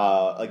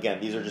 again,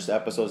 these are just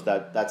episodes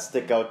that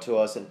stick out to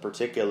us in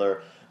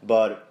particular.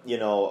 But, you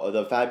know,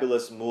 the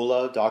Fabulous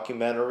Moolah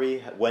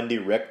documentary, Wendy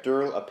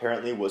Richter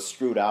apparently was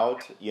screwed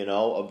out, you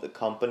know, of the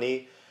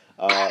company.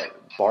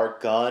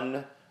 Bart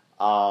Gunn,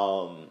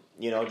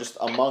 you know, just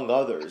among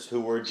others who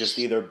were just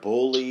either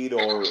bullied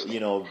or, you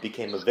know,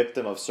 became a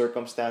victim of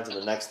circumstance. And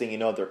the next thing you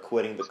know, they're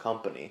quitting the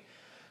company.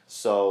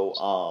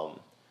 So,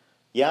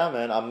 yeah,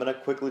 man, I'm gonna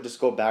quickly just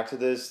go back to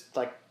this.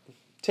 Like,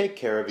 take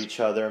care of each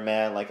other,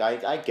 man. Like,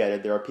 I get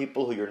it. There are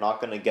people who you're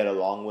not gonna get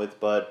along with,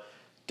 but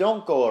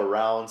don't go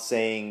around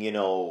saying, you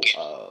know,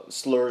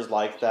 slurs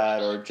like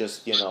that, or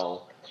just, you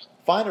know,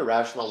 find a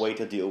rational way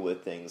to deal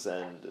with things.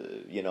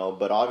 And, you know,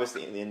 but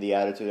obviously in the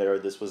Attitude Era,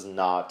 this was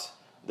not,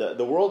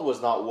 the world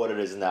was not what it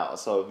is now.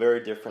 So a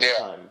very different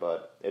time,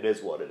 but it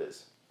is what it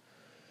is.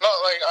 No,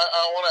 like,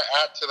 I want to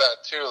add to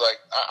that, too. Like,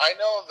 I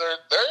know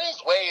there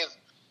is ways.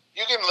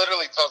 You can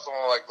literally tell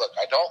someone, like, look,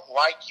 I don't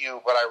like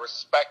you, but I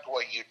respect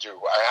what you do.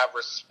 I have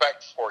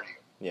respect for you.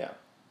 Yeah.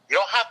 You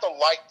don't have to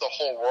like the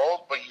whole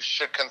world, but you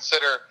should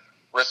consider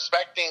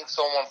respecting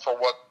someone for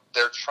what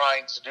they're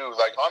trying to do.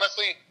 Like,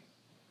 honestly,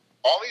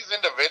 all these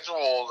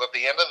individuals, at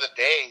the end of the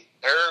day,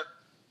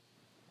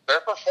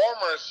 they're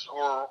performers who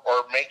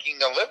are making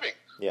a living.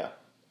 Yeah.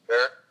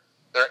 They're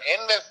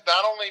in this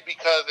not only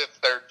because it's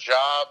their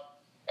job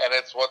and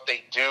it's what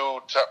they do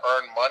to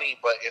earn money,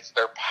 but it's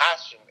their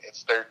passion,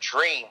 it's their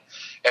dream.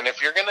 And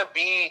if you're going to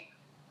be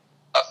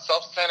a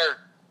self-centered,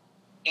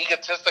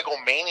 egotistical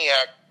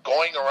maniac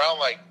going around,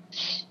 like,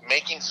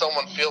 making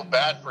someone feel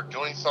bad for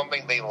doing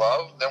something they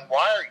love, then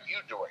why are you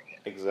doing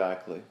it?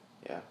 Exactly,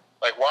 yeah.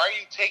 Like, why are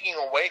you taking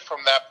away from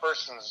that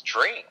person's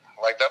dream?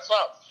 Like, that's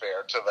not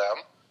fair to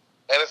them.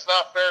 And it's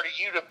not fair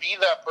to you to be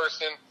that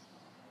person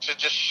to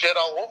just shit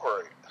all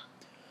over it.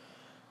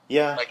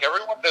 Yeah. Like,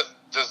 everyone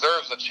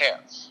deserves a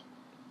chance.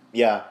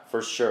 Yeah,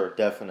 for sure,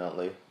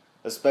 definitely.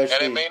 Especially...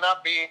 And it may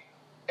not be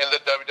in the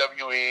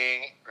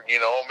WWE, you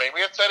know, maybe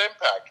it's at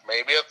Impact,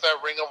 maybe it's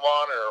at Ring of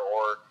Honor,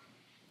 or,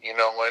 you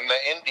know, in the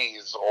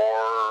Indies,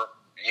 or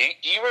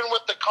even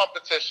with the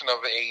competition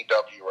of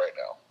AEW right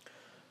now.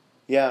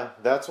 Yeah,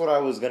 that's what I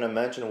was going to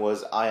mention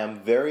was I am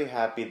very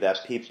happy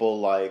that people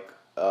like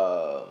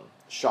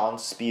Sean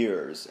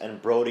Spears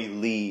and Brody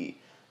Lee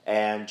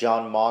and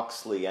John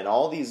Moxley and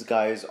all these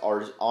guys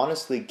are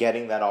honestly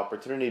getting that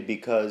opportunity,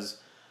 because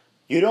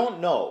you don't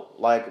know.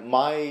 Like,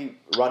 my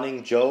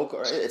running joke,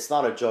 or it's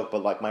not a joke,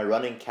 but like my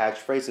running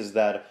catchphrase is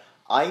that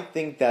I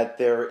think that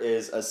there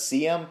is a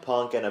CM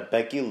Punk and a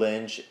Becky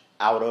Lynch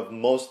out of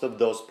most of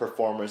those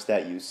performers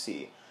that you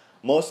see.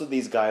 Most of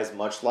these guys,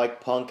 much like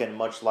Punk and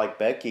much like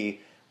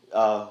Becky,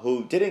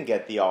 who didn't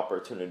get the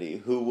opportunity,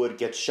 who would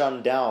get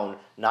shunned down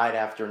night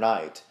after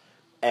night.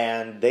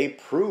 And they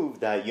proved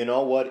that, you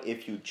know what,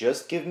 if you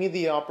just give me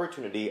the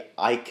opportunity,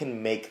 I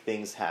can make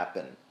things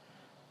happen.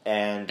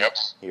 And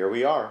Here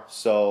we are.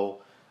 So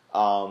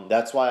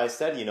that's why I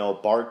said, you know,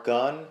 Bart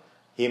Gunn,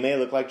 he may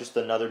look like just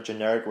another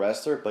generic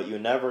wrestler, but you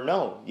never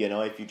know. You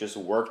know, if you just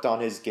worked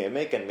on his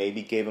gimmick and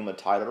maybe gave him a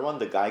title run,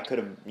 the guy could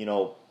have, you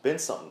know, been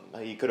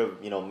something. He could have,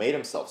 you know, made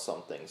himself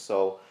something.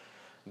 So,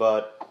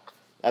 but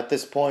at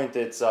this point,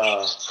 it's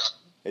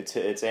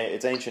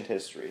ancient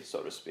history,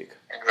 so to speak.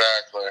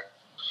 Exactly.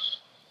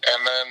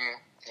 And then,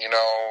 you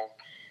know,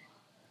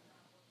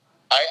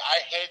 I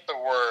hate the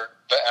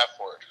F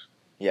word.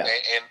 Yeah.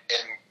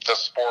 In the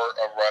sport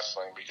of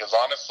wrestling, because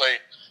honestly,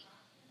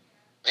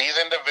 these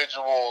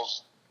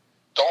individuals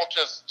don't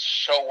just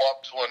show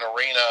up to an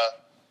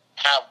arena,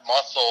 have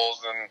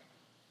muscles,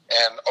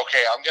 and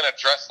okay, I'm gonna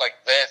dress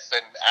like this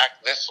and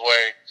act this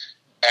way,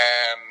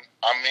 and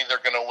I'm either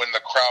gonna win the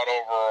crowd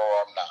over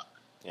or I'm not.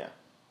 Yeah.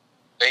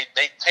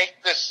 They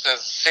take this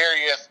as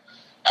serious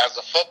as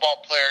a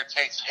football player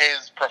takes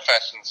his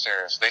profession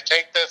serious. They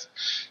take this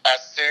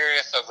as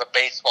serious as a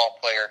baseball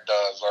player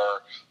does,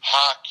 or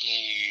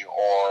hockey,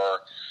 or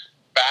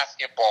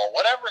basketball,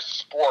 whatever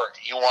sport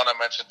you want to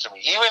mention to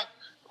me. Even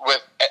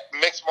with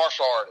mixed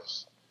martial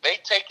artists, they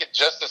take it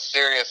just as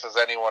serious as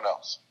anyone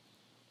else.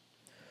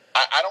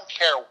 I don't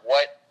care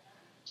what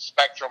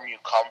spectrum you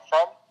come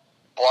from,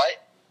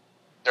 but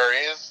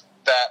there is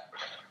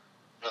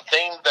the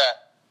thing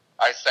that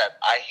I said,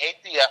 I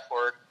hate the F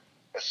word,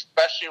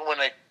 especially when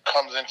it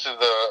comes into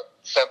the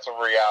sense of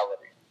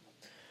reality.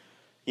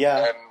 Yeah.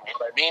 And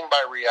what I mean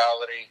by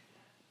reality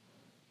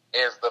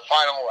is the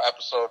final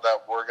episode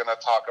that we're going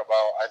to talk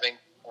about. I think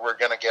we're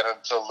going to get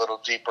into a little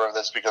deeper of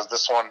this, because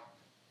this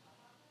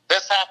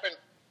happened,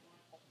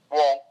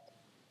 well,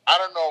 I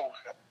don't know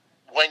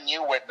when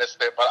you witnessed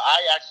it, but I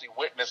actually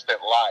witnessed it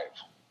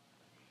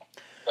live.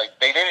 Like,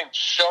 they didn't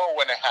show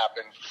when it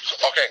happened.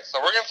 Okay, so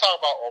we're going to talk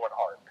about Owen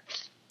Hart.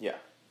 Yeah.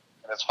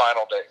 In his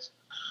final days.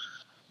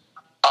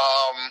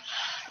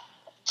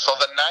 So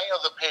the night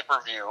of the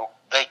pay-per-view,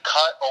 they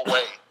cut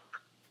away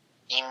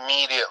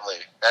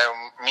immediately.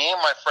 And me and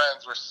my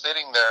friends were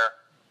sitting there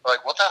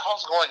like, what the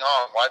hell's going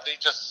on? Why'd they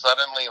just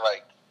suddenly,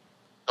 like,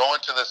 go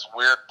into this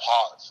weird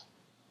pause?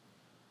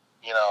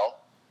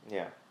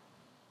 Yeah.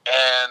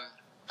 And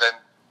then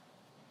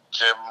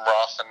Jim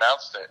Ross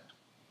announced it.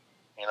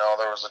 You know,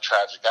 there was a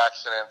tragic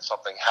accident.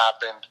 Something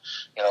happened.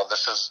 You know,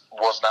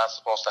 was not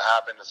supposed to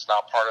happen. It's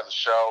not part of the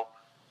show.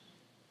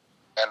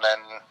 And then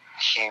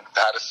he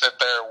had to sit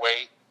there and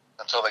wait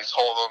until they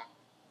told him.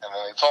 And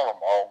then they told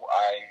him, "Oh,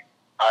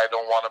 I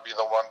don't want to be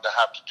the one to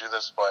have to do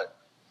this, but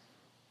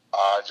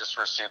I just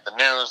received the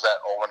news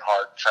that Owen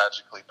Hart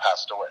tragically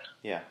passed away."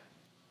 Yeah.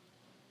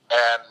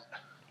 And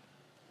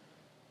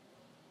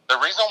the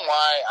reason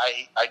why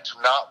I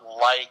do not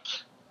like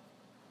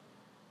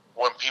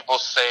when people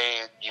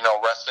say, you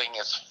know, wrestling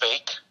is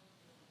fake,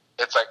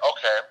 it's like,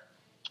 okay,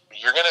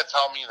 you're going to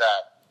tell me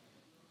that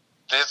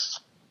this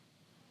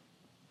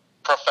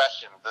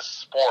profession, this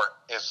sport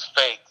is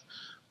fake,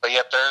 but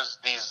yet there's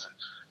these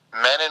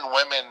men and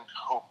women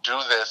who do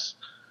this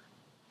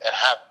and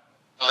have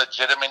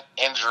legitimate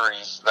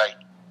injuries, like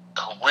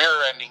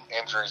career-ending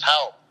injuries.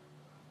 How?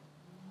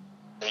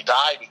 They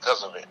die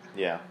because of it.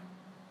 Yeah.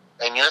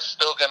 And you're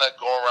still going to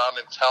go around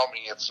and tell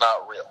me it's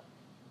not real.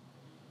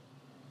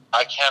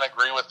 I can't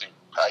agree with you.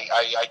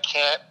 I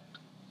can't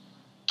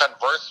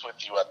converse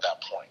with you at that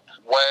point.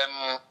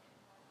 When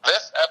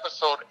this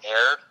episode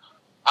aired,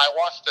 I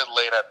watched it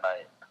late at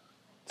night.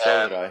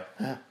 So did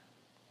I.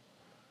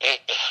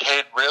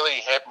 It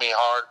really hit me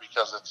hard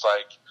because it's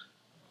like,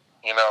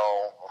 you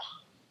know,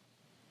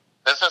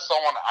 this is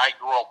someone I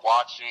grew up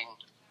watching.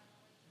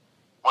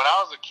 When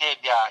I was a kid,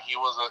 yeah, he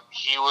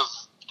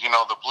was you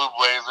know, the Blue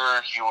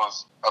Blazer. He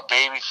was a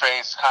baby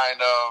face,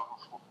 kind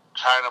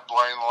of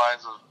blurring the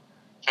lines of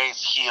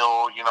face,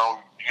 heel. You know,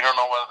 you don't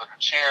know whether to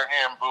cheer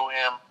him, boo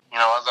him. You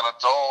know, as an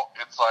adult,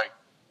 it's like,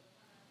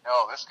 you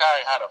know, this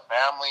guy had a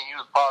family. He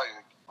was probably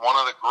one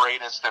of the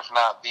greatest, if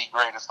not the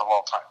greatest of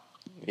all time.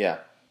 Yeah.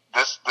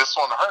 This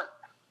one hurt.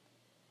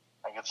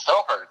 Like, it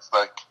still hurts.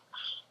 Like,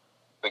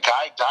 the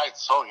guy died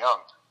so young.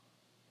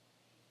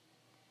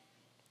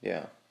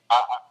 Yeah.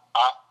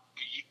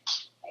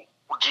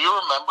 Do you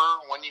remember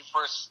when you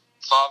first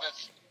saw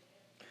this?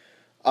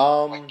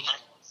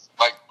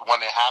 Like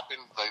when it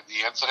happened,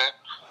 the incident?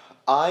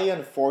 I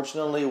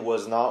unfortunately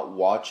was not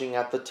watching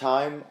at the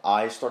time.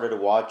 I started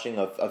watching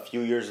a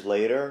few years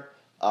later.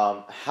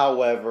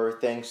 However,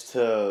 thanks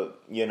to,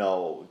 you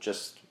know,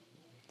 just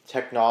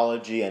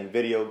technology and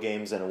video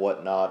games and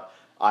whatnot,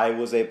 I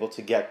was able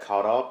to get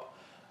caught up.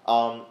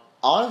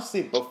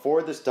 Honestly,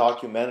 before this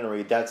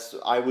documentary,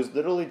 I was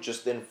literally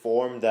just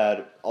informed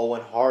that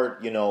Owen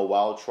Hart, you know,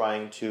 while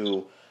trying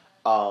to,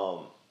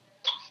 from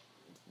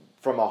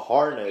a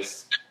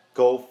harness,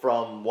 go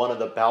from one of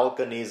the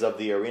balconies of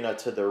the arena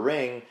to the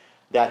ring,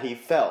 that he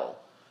fell.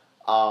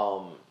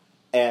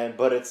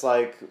 But it's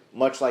like,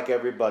 much like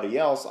everybody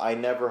else, I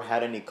never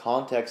had any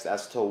context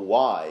as to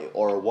why,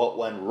 or what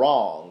went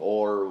wrong,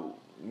 or,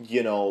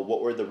 you know,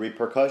 what were the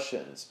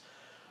repercussions.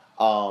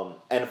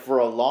 And for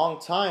a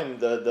long time,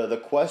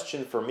 the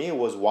question for me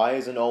was, why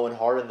isn't Owen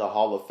Hart in the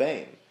Hall of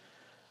Fame?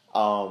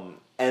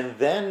 And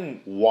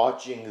then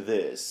watching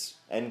this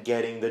and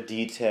getting the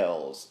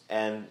details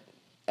and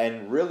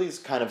really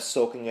kind of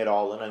soaking it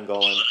all in and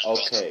going,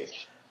 okay,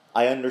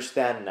 I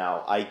understand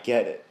now, I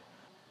get it.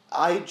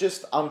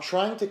 I'm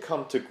trying to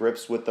come to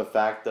grips with the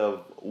fact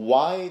of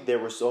why they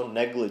were so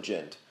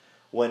negligent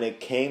when it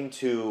came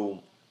to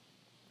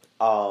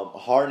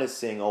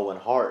harnessing Owen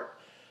Hart.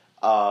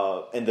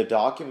 In the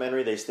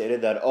documentary, they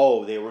stated that,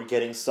 they were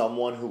getting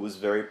someone who was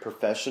very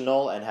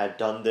professional and had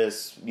done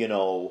this, you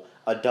know,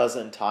 a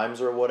dozen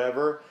times or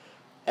whatever.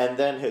 And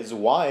then his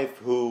wife,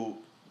 who,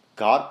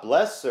 God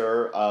bless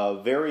her,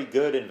 very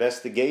good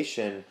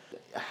investigation,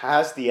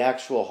 has the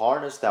actual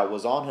harness that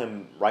was on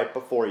him right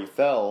before he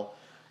fell.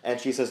 And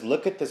she says,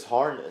 look at this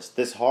harness.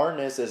 This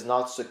harness is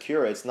not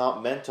secure. It's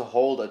not meant to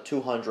hold a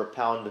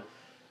 200-pound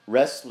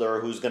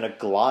wrestler who's going to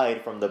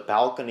glide from the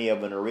balcony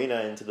of an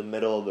arena into the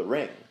middle of the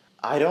ring.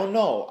 I don't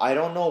know. I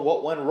don't know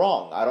what went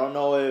wrong. I don't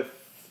know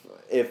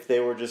if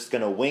they were just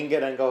going to wing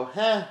it and go,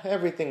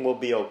 everything will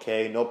be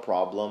okay, no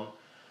problem.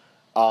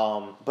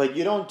 But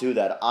you don't do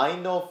that. I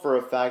know for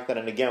a fact that,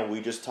 and again,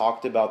 we just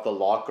talked about the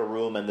locker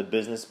room and the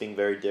business being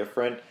very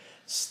different.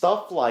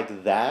 Stuff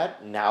like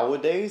that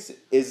nowadays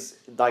is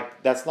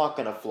like, that's not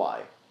going to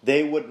fly.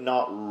 They would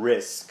not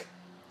risk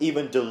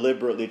even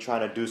deliberately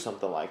trying to do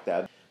something like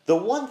that. The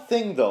one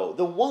thing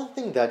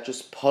that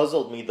just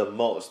puzzled me the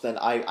most, and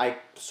I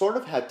sort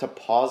of had to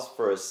pause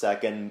for a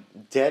second,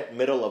 dead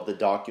middle of the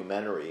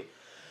documentary.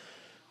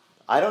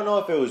 I don't know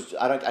if it was,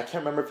 I can't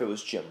remember if it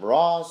was Jim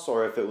Ross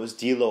or if it was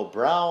D'Lo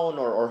Brown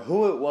or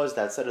who it was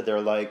that said it. They're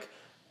like,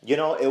 you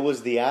know, it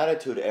was the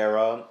Attitude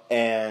Era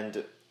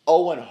and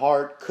Owen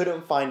Hart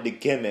couldn't find a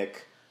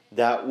gimmick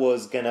that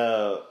was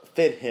gonna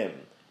fit him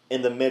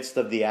in the midst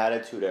of the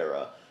Attitude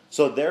Era.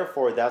 So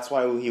therefore, that's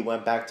why he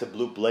went back to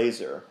Blue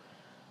Blazer.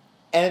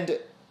 And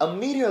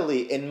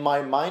immediately in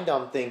my mind,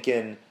 I'm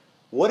thinking,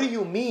 what do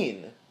you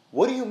mean?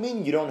 What do you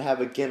mean you don't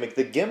have a gimmick?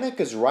 The gimmick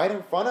is right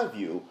in front of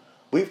you.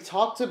 We've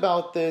talked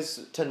about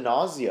this to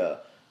nausea.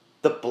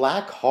 The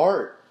Black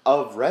Heart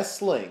of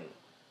wrestling.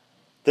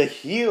 The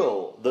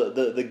heel,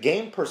 the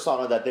game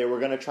persona that they were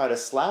going to try to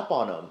slap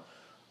on him.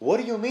 what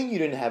do you mean you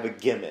didn't have a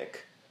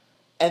gimmick?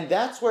 And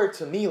that's where,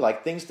 to me,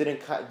 like, things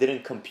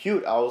didn't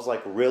compute. I was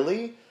like,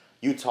 really?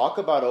 You talk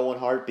about Owen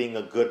Hart being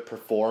a good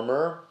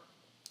performer,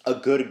 a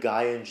good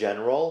guy in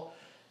general.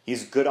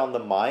 He's good on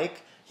the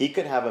mic. He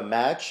could have a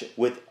match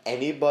with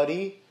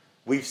anybody.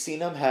 We've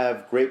seen him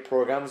have great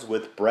programs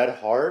with Bret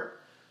Hart.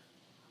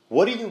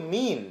 What do you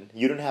mean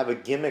you didn't have a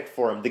gimmick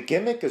for him? The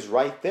gimmick is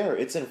right there.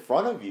 It's in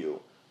front of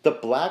you. The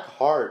black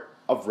heart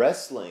of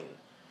wrestling.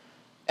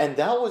 And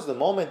that was the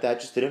moment that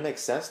just didn't make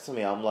sense to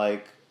me. I'm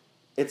like,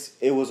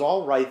 it was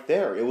all right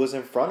there. It was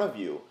in front of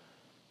you.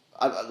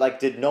 Like,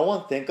 did no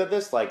one think of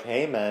this? Like,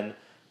 hey, man,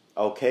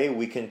 okay,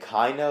 we can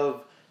kind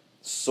of,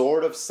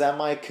 sort of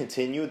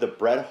semi-continue the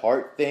Bret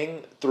Hart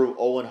thing through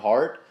Owen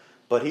Hart,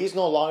 but he's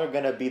no longer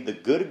going to be the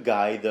good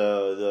guy,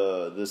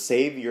 the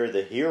savior,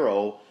 the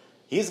hero.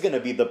 He's going to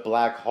be the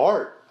Black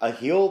Heart, a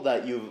heel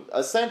that you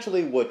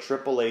essentially what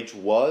Triple H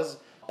was.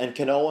 And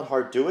can Owen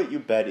Hart do it? You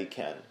bet he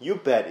can. You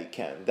bet he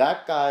can.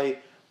 That guy,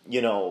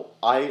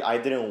 I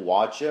didn't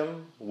watch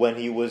him when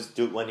he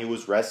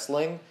was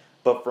wrestling,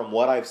 but from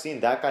what I've seen,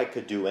 that guy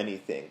could do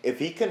anything. If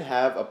he can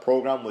have a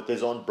program with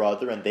his own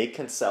brother and they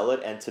can sell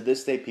it, and to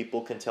this day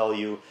people can tell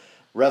you,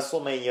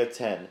 WrestleMania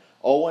 10,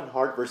 Owen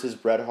Hart versus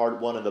Bret Hart,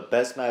 one of the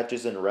best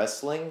matches in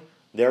wrestling,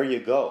 there you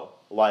go.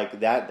 Like,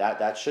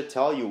 that should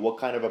tell you what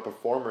kind of a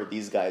performer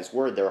these guys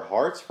were. Their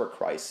hearts, for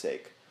Christ's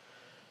sake.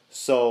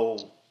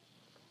 So,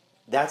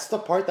 that's the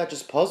part that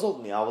just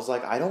puzzled me. I was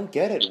like, I don't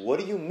get it. What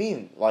do you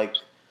mean? Like,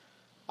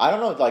 I don't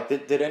know, like,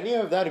 did any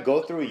of that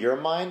go through your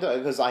mind?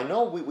 Because I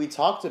know we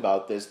talked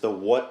about this, the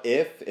what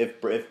if if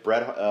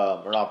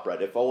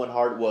Owen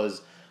Hart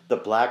was the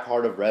Black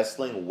Heart of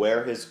wrestling,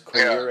 where his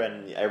career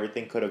and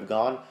everything could have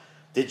gone.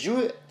 Did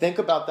you think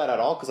about that at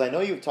all? Because I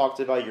know you've talked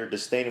about your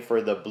disdain for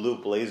the blue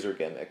blazer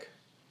gimmick.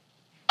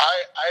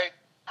 I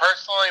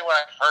personally, when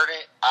I heard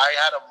it, I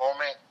had a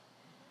moment,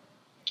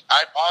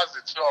 I paused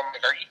it too, I'm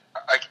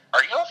like,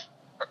 are you,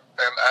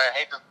 and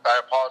I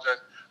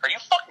apologize, are you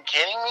fucking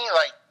kidding me?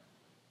 Like,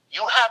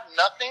 you have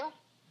nothing.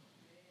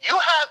 You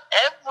have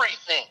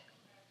everything.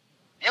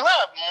 You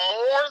have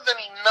more than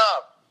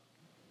enough.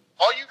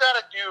 All you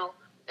gotta do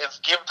is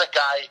give the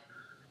guy,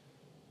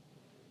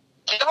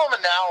 give him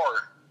an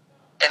hour,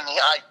 and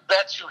I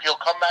bet you he'll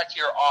come back to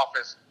your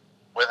office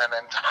with an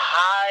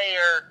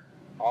entire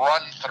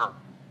run-through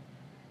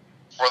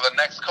for the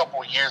next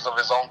couple years of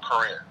his own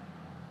career.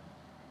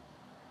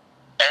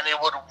 And it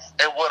would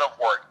have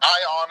worked. I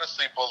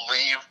honestly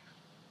believe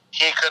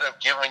he could have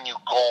given you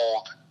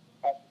gold.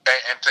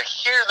 And to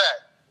hear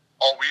that,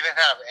 oh, we didn't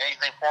have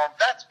anything for him,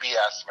 that's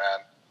BS,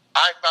 man.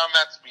 I found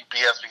that to be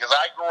BS because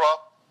I grew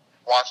up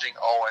watching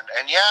Owen.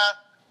 And yeah,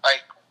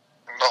 like,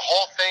 the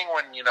whole thing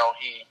when,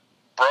 he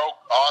broke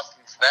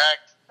Austin's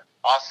neck,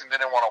 Austin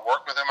didn't want to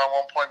work with him at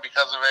one point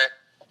because of it.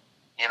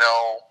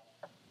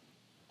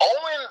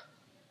 Owen,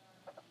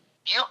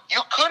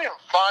 you couldn't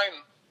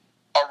find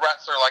a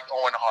wrestler like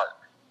Owen Hart.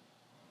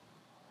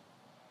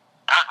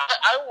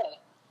 I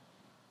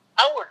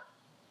would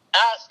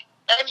ask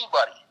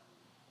anyone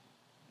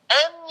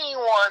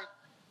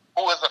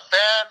who is a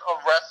fan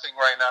of wrestling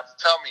right now to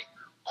tell me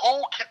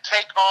who could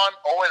take on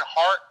Owen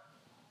Hart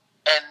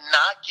and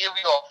not give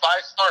you a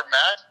 5-star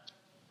match.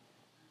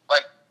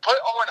 Like, put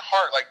Owen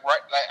Hart like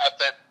at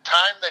the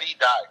time that he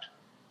died,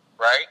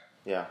 right?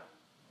 Yeah.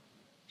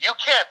 You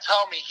can't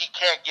tell me he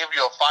can't give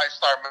you a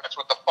 5-star match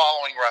with the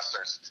following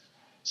wrestlers: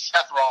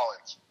 Seth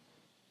Rollins,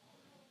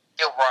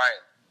 Bill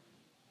Bryan.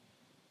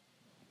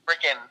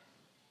 Freaking,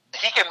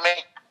 he can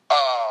make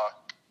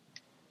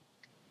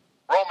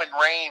Roman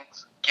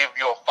Reigns give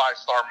you a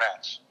 5-star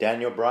match.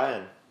 Daniel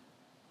Bryan.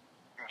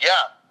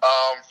 Yeah.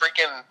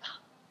 Freaking,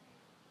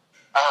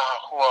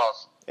 who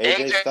else?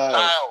 AJ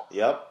Styles.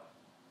 Yep.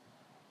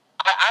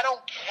 I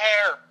don't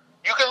care.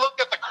 You can look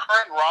at the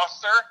current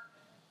roster.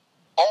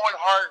 Owen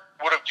Hart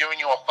would have given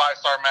you a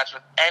 5-star match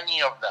with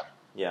any of them.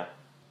 Yeah.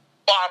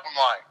 Bottom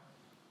line.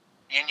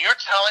 And you're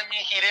telling me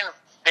he didn't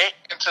fit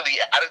into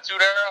the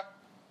Attitude Era?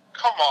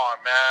 Come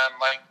on, man.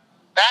 Like,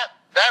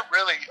 that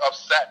really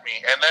upset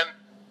me. And then,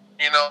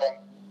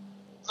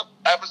 as the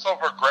episode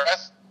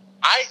progressed,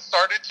 I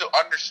started to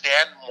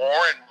understand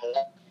more and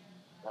more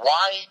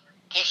why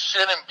he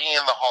shouldn't be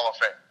in the Hall of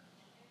Fame.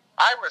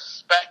 I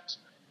respect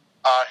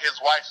his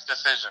wife's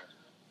decision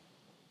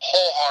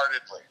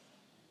wholeheartedly.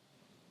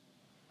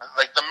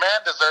 Like, the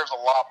man deserves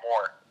a lot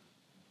more.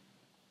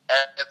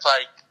 And it's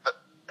like,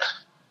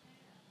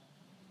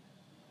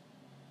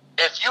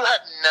 if you had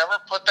never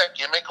put that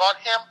gimmick on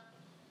him,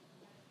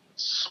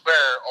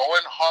 swear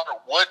Owen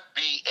Hart would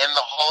be in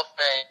the Hall of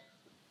Fame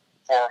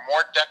for a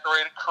more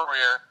decorated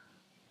career.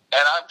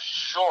 And I'm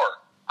sure,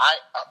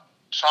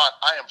 Sean,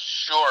 I am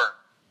sure,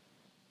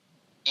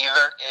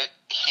 even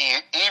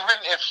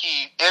if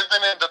he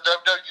isn't in the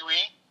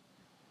WWE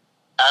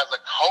as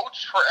a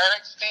coach for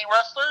NXT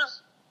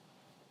wrestlers,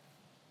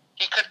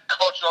 he could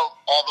coach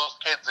all those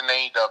kids in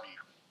AEW.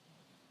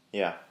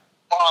 Yeah.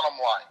 Bottom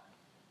line.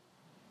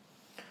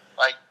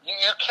 Like,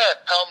 you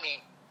can't tell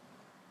me,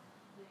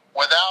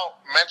 without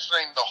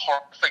mentioning the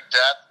horrific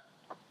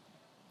death,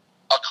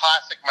 a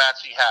classic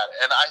match he had.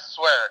 And I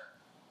swear,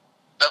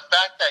 the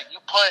fact that you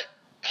put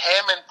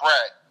him and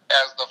Brett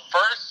as the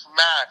first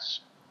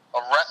match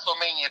of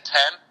WrestleMania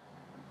 10,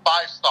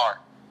 5-star.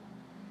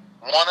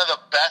 One of the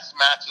best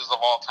matches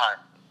of all time.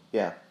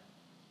 Yeah.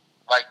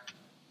 Like,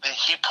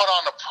 he put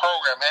on a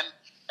program.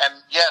 And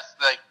yes,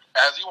 like,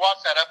 as you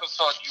watch that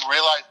episode, you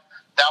realize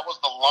that was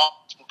the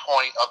launching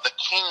point of the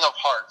King of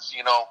Hearts,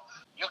 you know.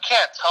 You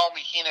can't tell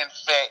me he didn't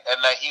fit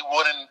and that he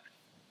wouldn't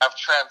have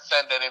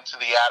transcended into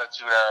the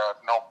Attitude Era,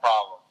 no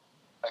problem.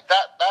 Like,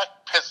 that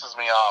pisses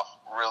me off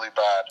really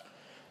bad.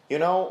 You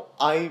know,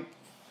 I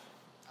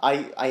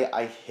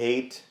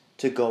hate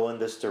to go in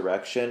this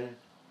direction,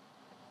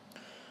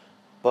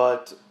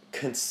 but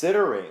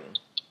considering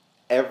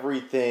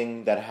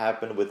everything that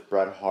happened with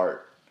Bret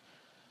Hart,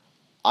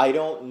 I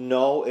don't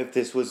know if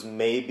this was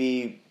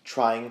maybe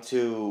trying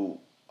to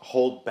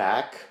hold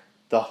back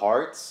the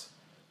Harts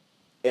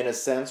in a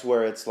sense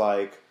where it's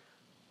like,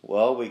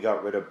 well, we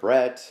got rid of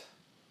Bret,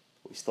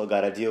 we still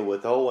got to deal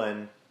with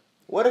Owen.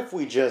 What if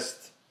we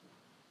just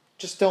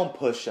don't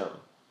push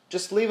him?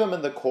 Just leave him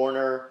in the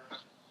corner.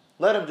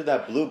 Let him do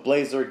that Blue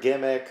Blazer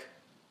gimmick.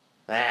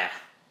 Well,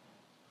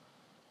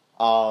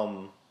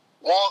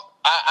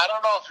 I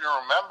don't know if you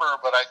remember,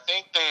 but I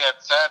think they had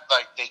said,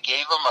 like, they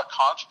gave him a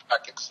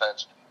contract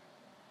extension.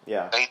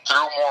 Yeah. They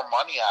threw more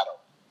money at him.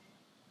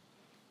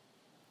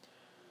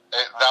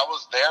 That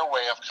was their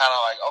way of kind of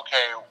like,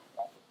 okay,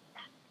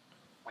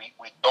 we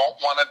don't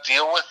want to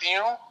deal with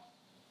you,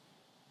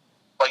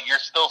 but you're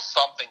still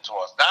something to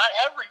us. Not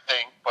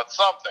everything, but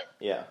something.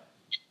 Yeah.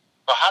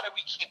 So how do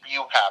we keep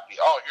you happy?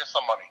 Oh, here's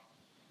some money.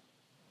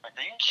 Like,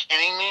 are you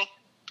kidding me?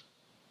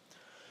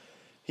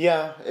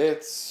 Yeah,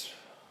 it's...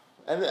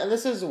 And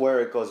this is where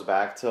it goes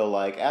back to,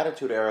 like,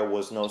 Attitude Era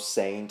was no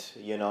saint.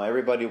 You know,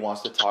 everybody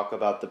wants to talk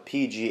about the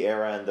PG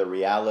era and the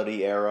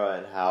reality era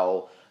and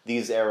how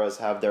these eras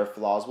have their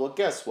flaws. Well,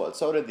 guess what?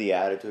 So did the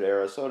Attitude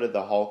Era, so did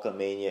the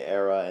Hulkamania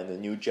era and the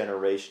New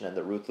Generation and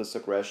the Ruthless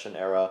Aggression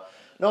era.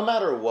 No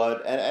matter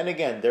what, and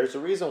again, there's a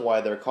reason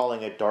why they're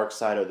calling it Dark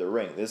Side of the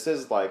Ring. This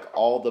is like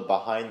all the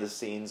behind the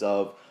scenes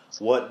of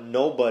what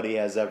nobody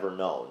has ever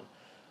known.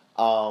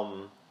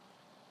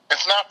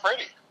 It's not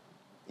pretty.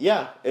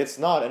 Yeah, it's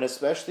not, and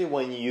especially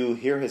when you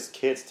hear his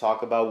kids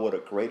talk about what a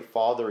great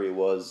father he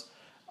was,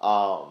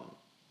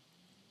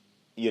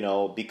 you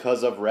know,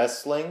 because of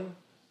wrestling,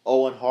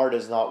 Owen Hart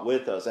is not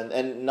with us,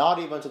 and not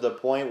even to the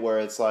point where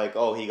it's like,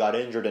 oh, he got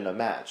injured in a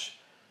match.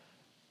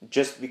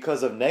 Just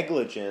because of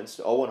negligence,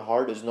 Owen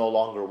Hart is no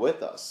longer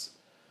with us.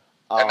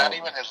 And not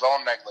even his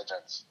own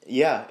negligence.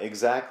 Yeah,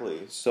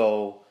 exactly.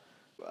 So,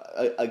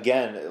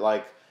 again,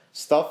 like...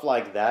 Stuff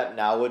like that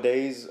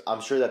nowadays, I'm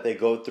sure that they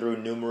go through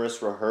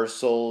numerous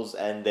rehearsals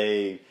and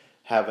they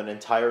have an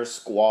entire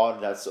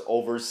squad that's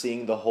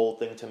overseeing the whole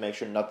thing to make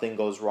sure nothing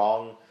goes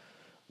wrong.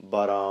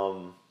 But,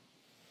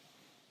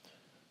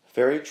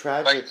 very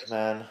tragic, like,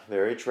 man.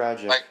 Very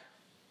tragic. Like,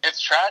 it's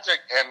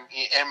tragic, and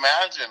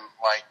imagine,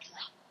 like,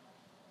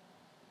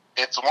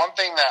 it's one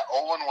thing that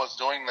Owen was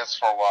doing this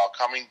for a while,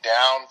 coming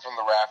down from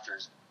the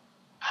rafters.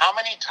 How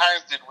many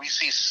times did we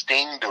see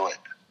Sting do it?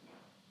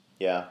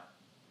 Yeah.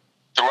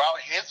 Throughout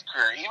his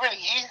career, even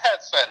he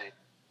had said it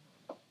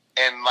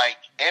in, like,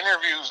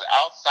 interviews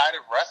outside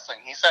of wrestling.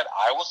 He said,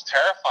 I was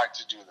terrified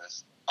to do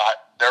this.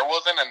 There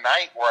wasn't a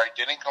night where I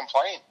didn't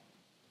complain.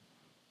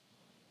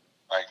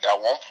 Like, at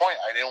one point,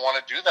 I didn't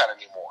want to do that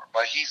anymore.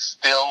 But he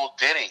still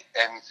did it.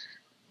 And,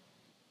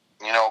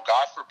 you know,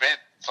 God forbid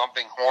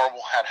something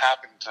horrible had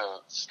happened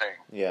to Sting.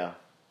 Yeah.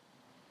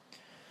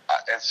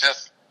 It's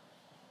just...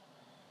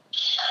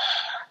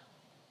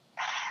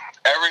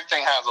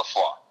 everything has a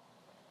flaw.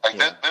 Like,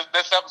 yeah.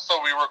 this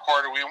episode we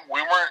recorded,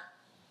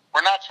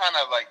 we're not trying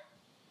to, like,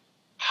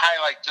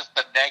 highlight just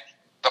the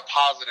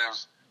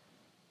positives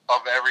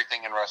of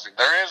everything in wrestling.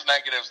 There is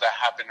negatives that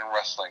happen in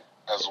wrestling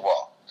as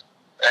well.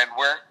 And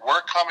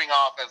we're coming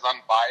off as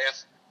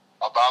unbiased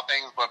about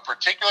things, but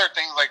particular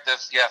things like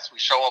this, yes, we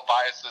show a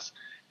biases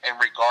in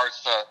regards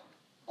to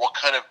what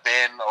could have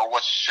been or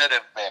what should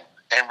have been.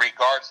 In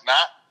regards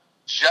not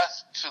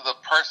just to the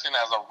person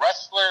as a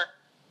wrestler,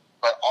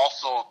 but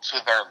also to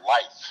their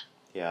life.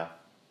 Yeah.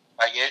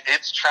 Like,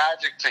 it's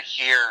tragic to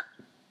hear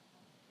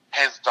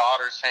his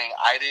daughter saying,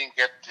 I didn't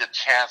get the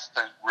chance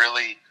to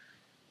really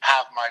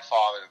have my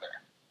father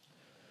there.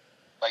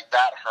 Like,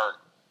 that hurt.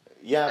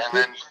 Yeah. And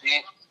then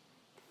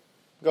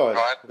Go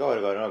ahead. Go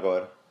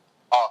ahead.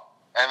 Oh,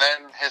 and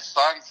then his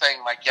son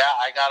saying, like, yeah,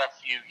 I got a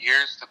few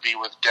years to be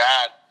with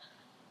Dad,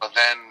 but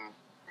then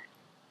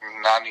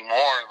not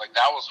anymore. Like,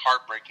 that was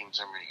heartbreaking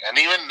to me. And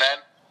even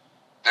then,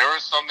 there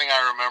was something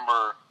I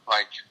remember,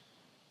 like,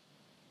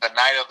 the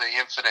night of the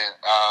incident,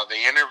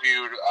 they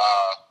interviewed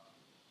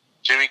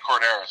Jimmy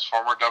Corderas,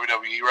 former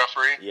WWE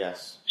referee.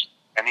 Yes.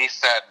 And he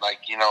said,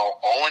 like, you know,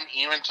 Owen,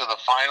 even to the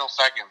final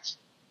seconds,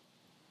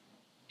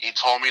 he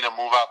told me to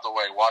move out the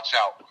way, watch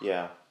out.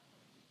 Yeah.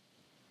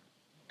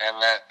 And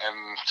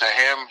to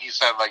him, he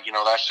said, like, you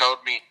know, that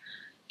showed me,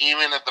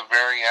 even at the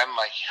very end,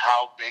 like,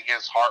 how big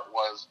his heart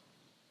was,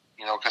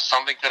 you know, because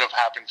something could have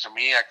happened to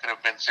me. I could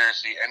have been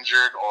seriously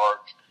injured,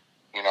 or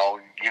You know,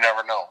 you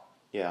never know.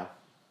 Yeah.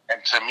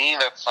 And to me,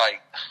 that's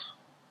like,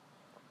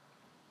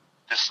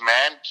 this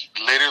man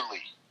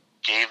literally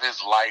gave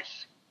his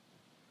life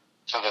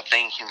to the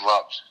thing he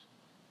loved.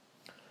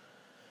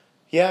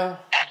 Yeah.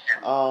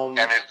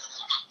 And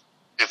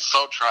it's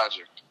so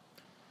tragic.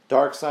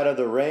 Dark side of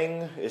the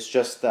ring is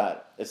just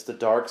that. It's the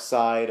dark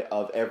side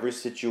of every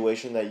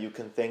situation that you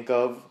can think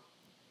of.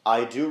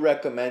 I do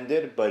recommend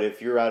it, but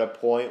if you're at a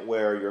point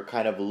where you're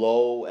kind of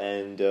low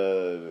and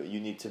you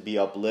need to be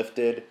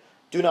uplifted,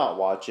 do not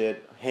watch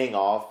it. Hang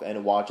off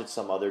and watch it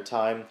some other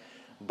time.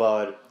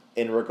 But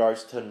in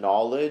regards to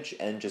knowledge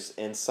and just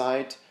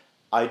insight,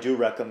 I do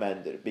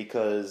recommend it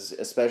because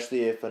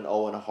especially if an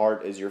Owen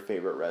Hart is your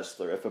favorite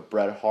wrestler, if a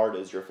Bret Hart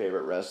is your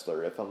favorite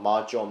wrestler, if a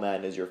Macho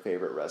Man is your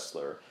favorite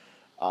wrestler,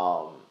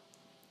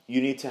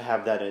 you need to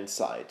have that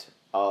insight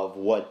of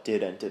what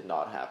did and did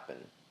not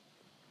happen.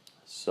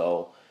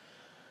 So,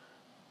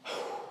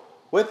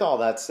 with all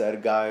that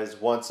said, guys,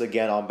 once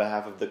again, on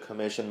behalf of the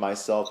Commission,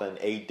 myself, and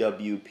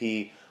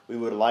AWP, we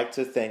would like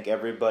to thank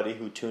everybody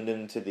who tuned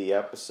into the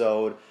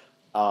episode.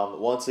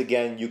 Once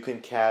again, you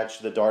can catch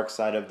The Dark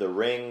Side of the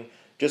Ring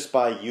just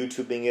by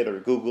YouTubing it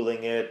or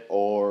Googling it,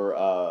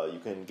 or you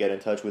can get in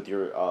touch with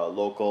your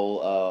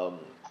local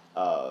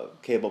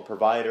cable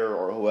provider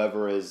or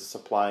whoever is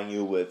supplying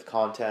you with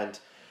content.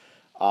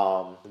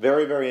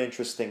 Very, very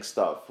interesting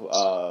stuff.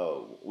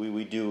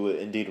 We do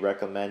indeed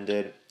recommend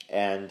it.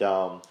 And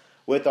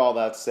with all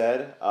that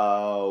said,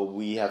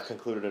 we have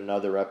concluded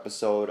another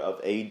episode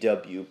of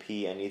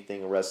AWP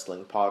Anything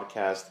Wrestling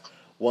Podcast.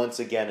 Once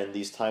again, in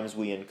these times,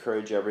 we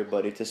encourage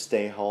everybody to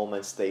stay home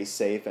and stay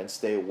safe and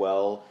stay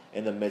well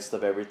in the midst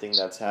of everything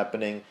that's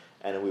happening.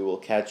 And we will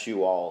catch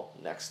you all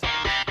next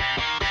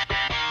time.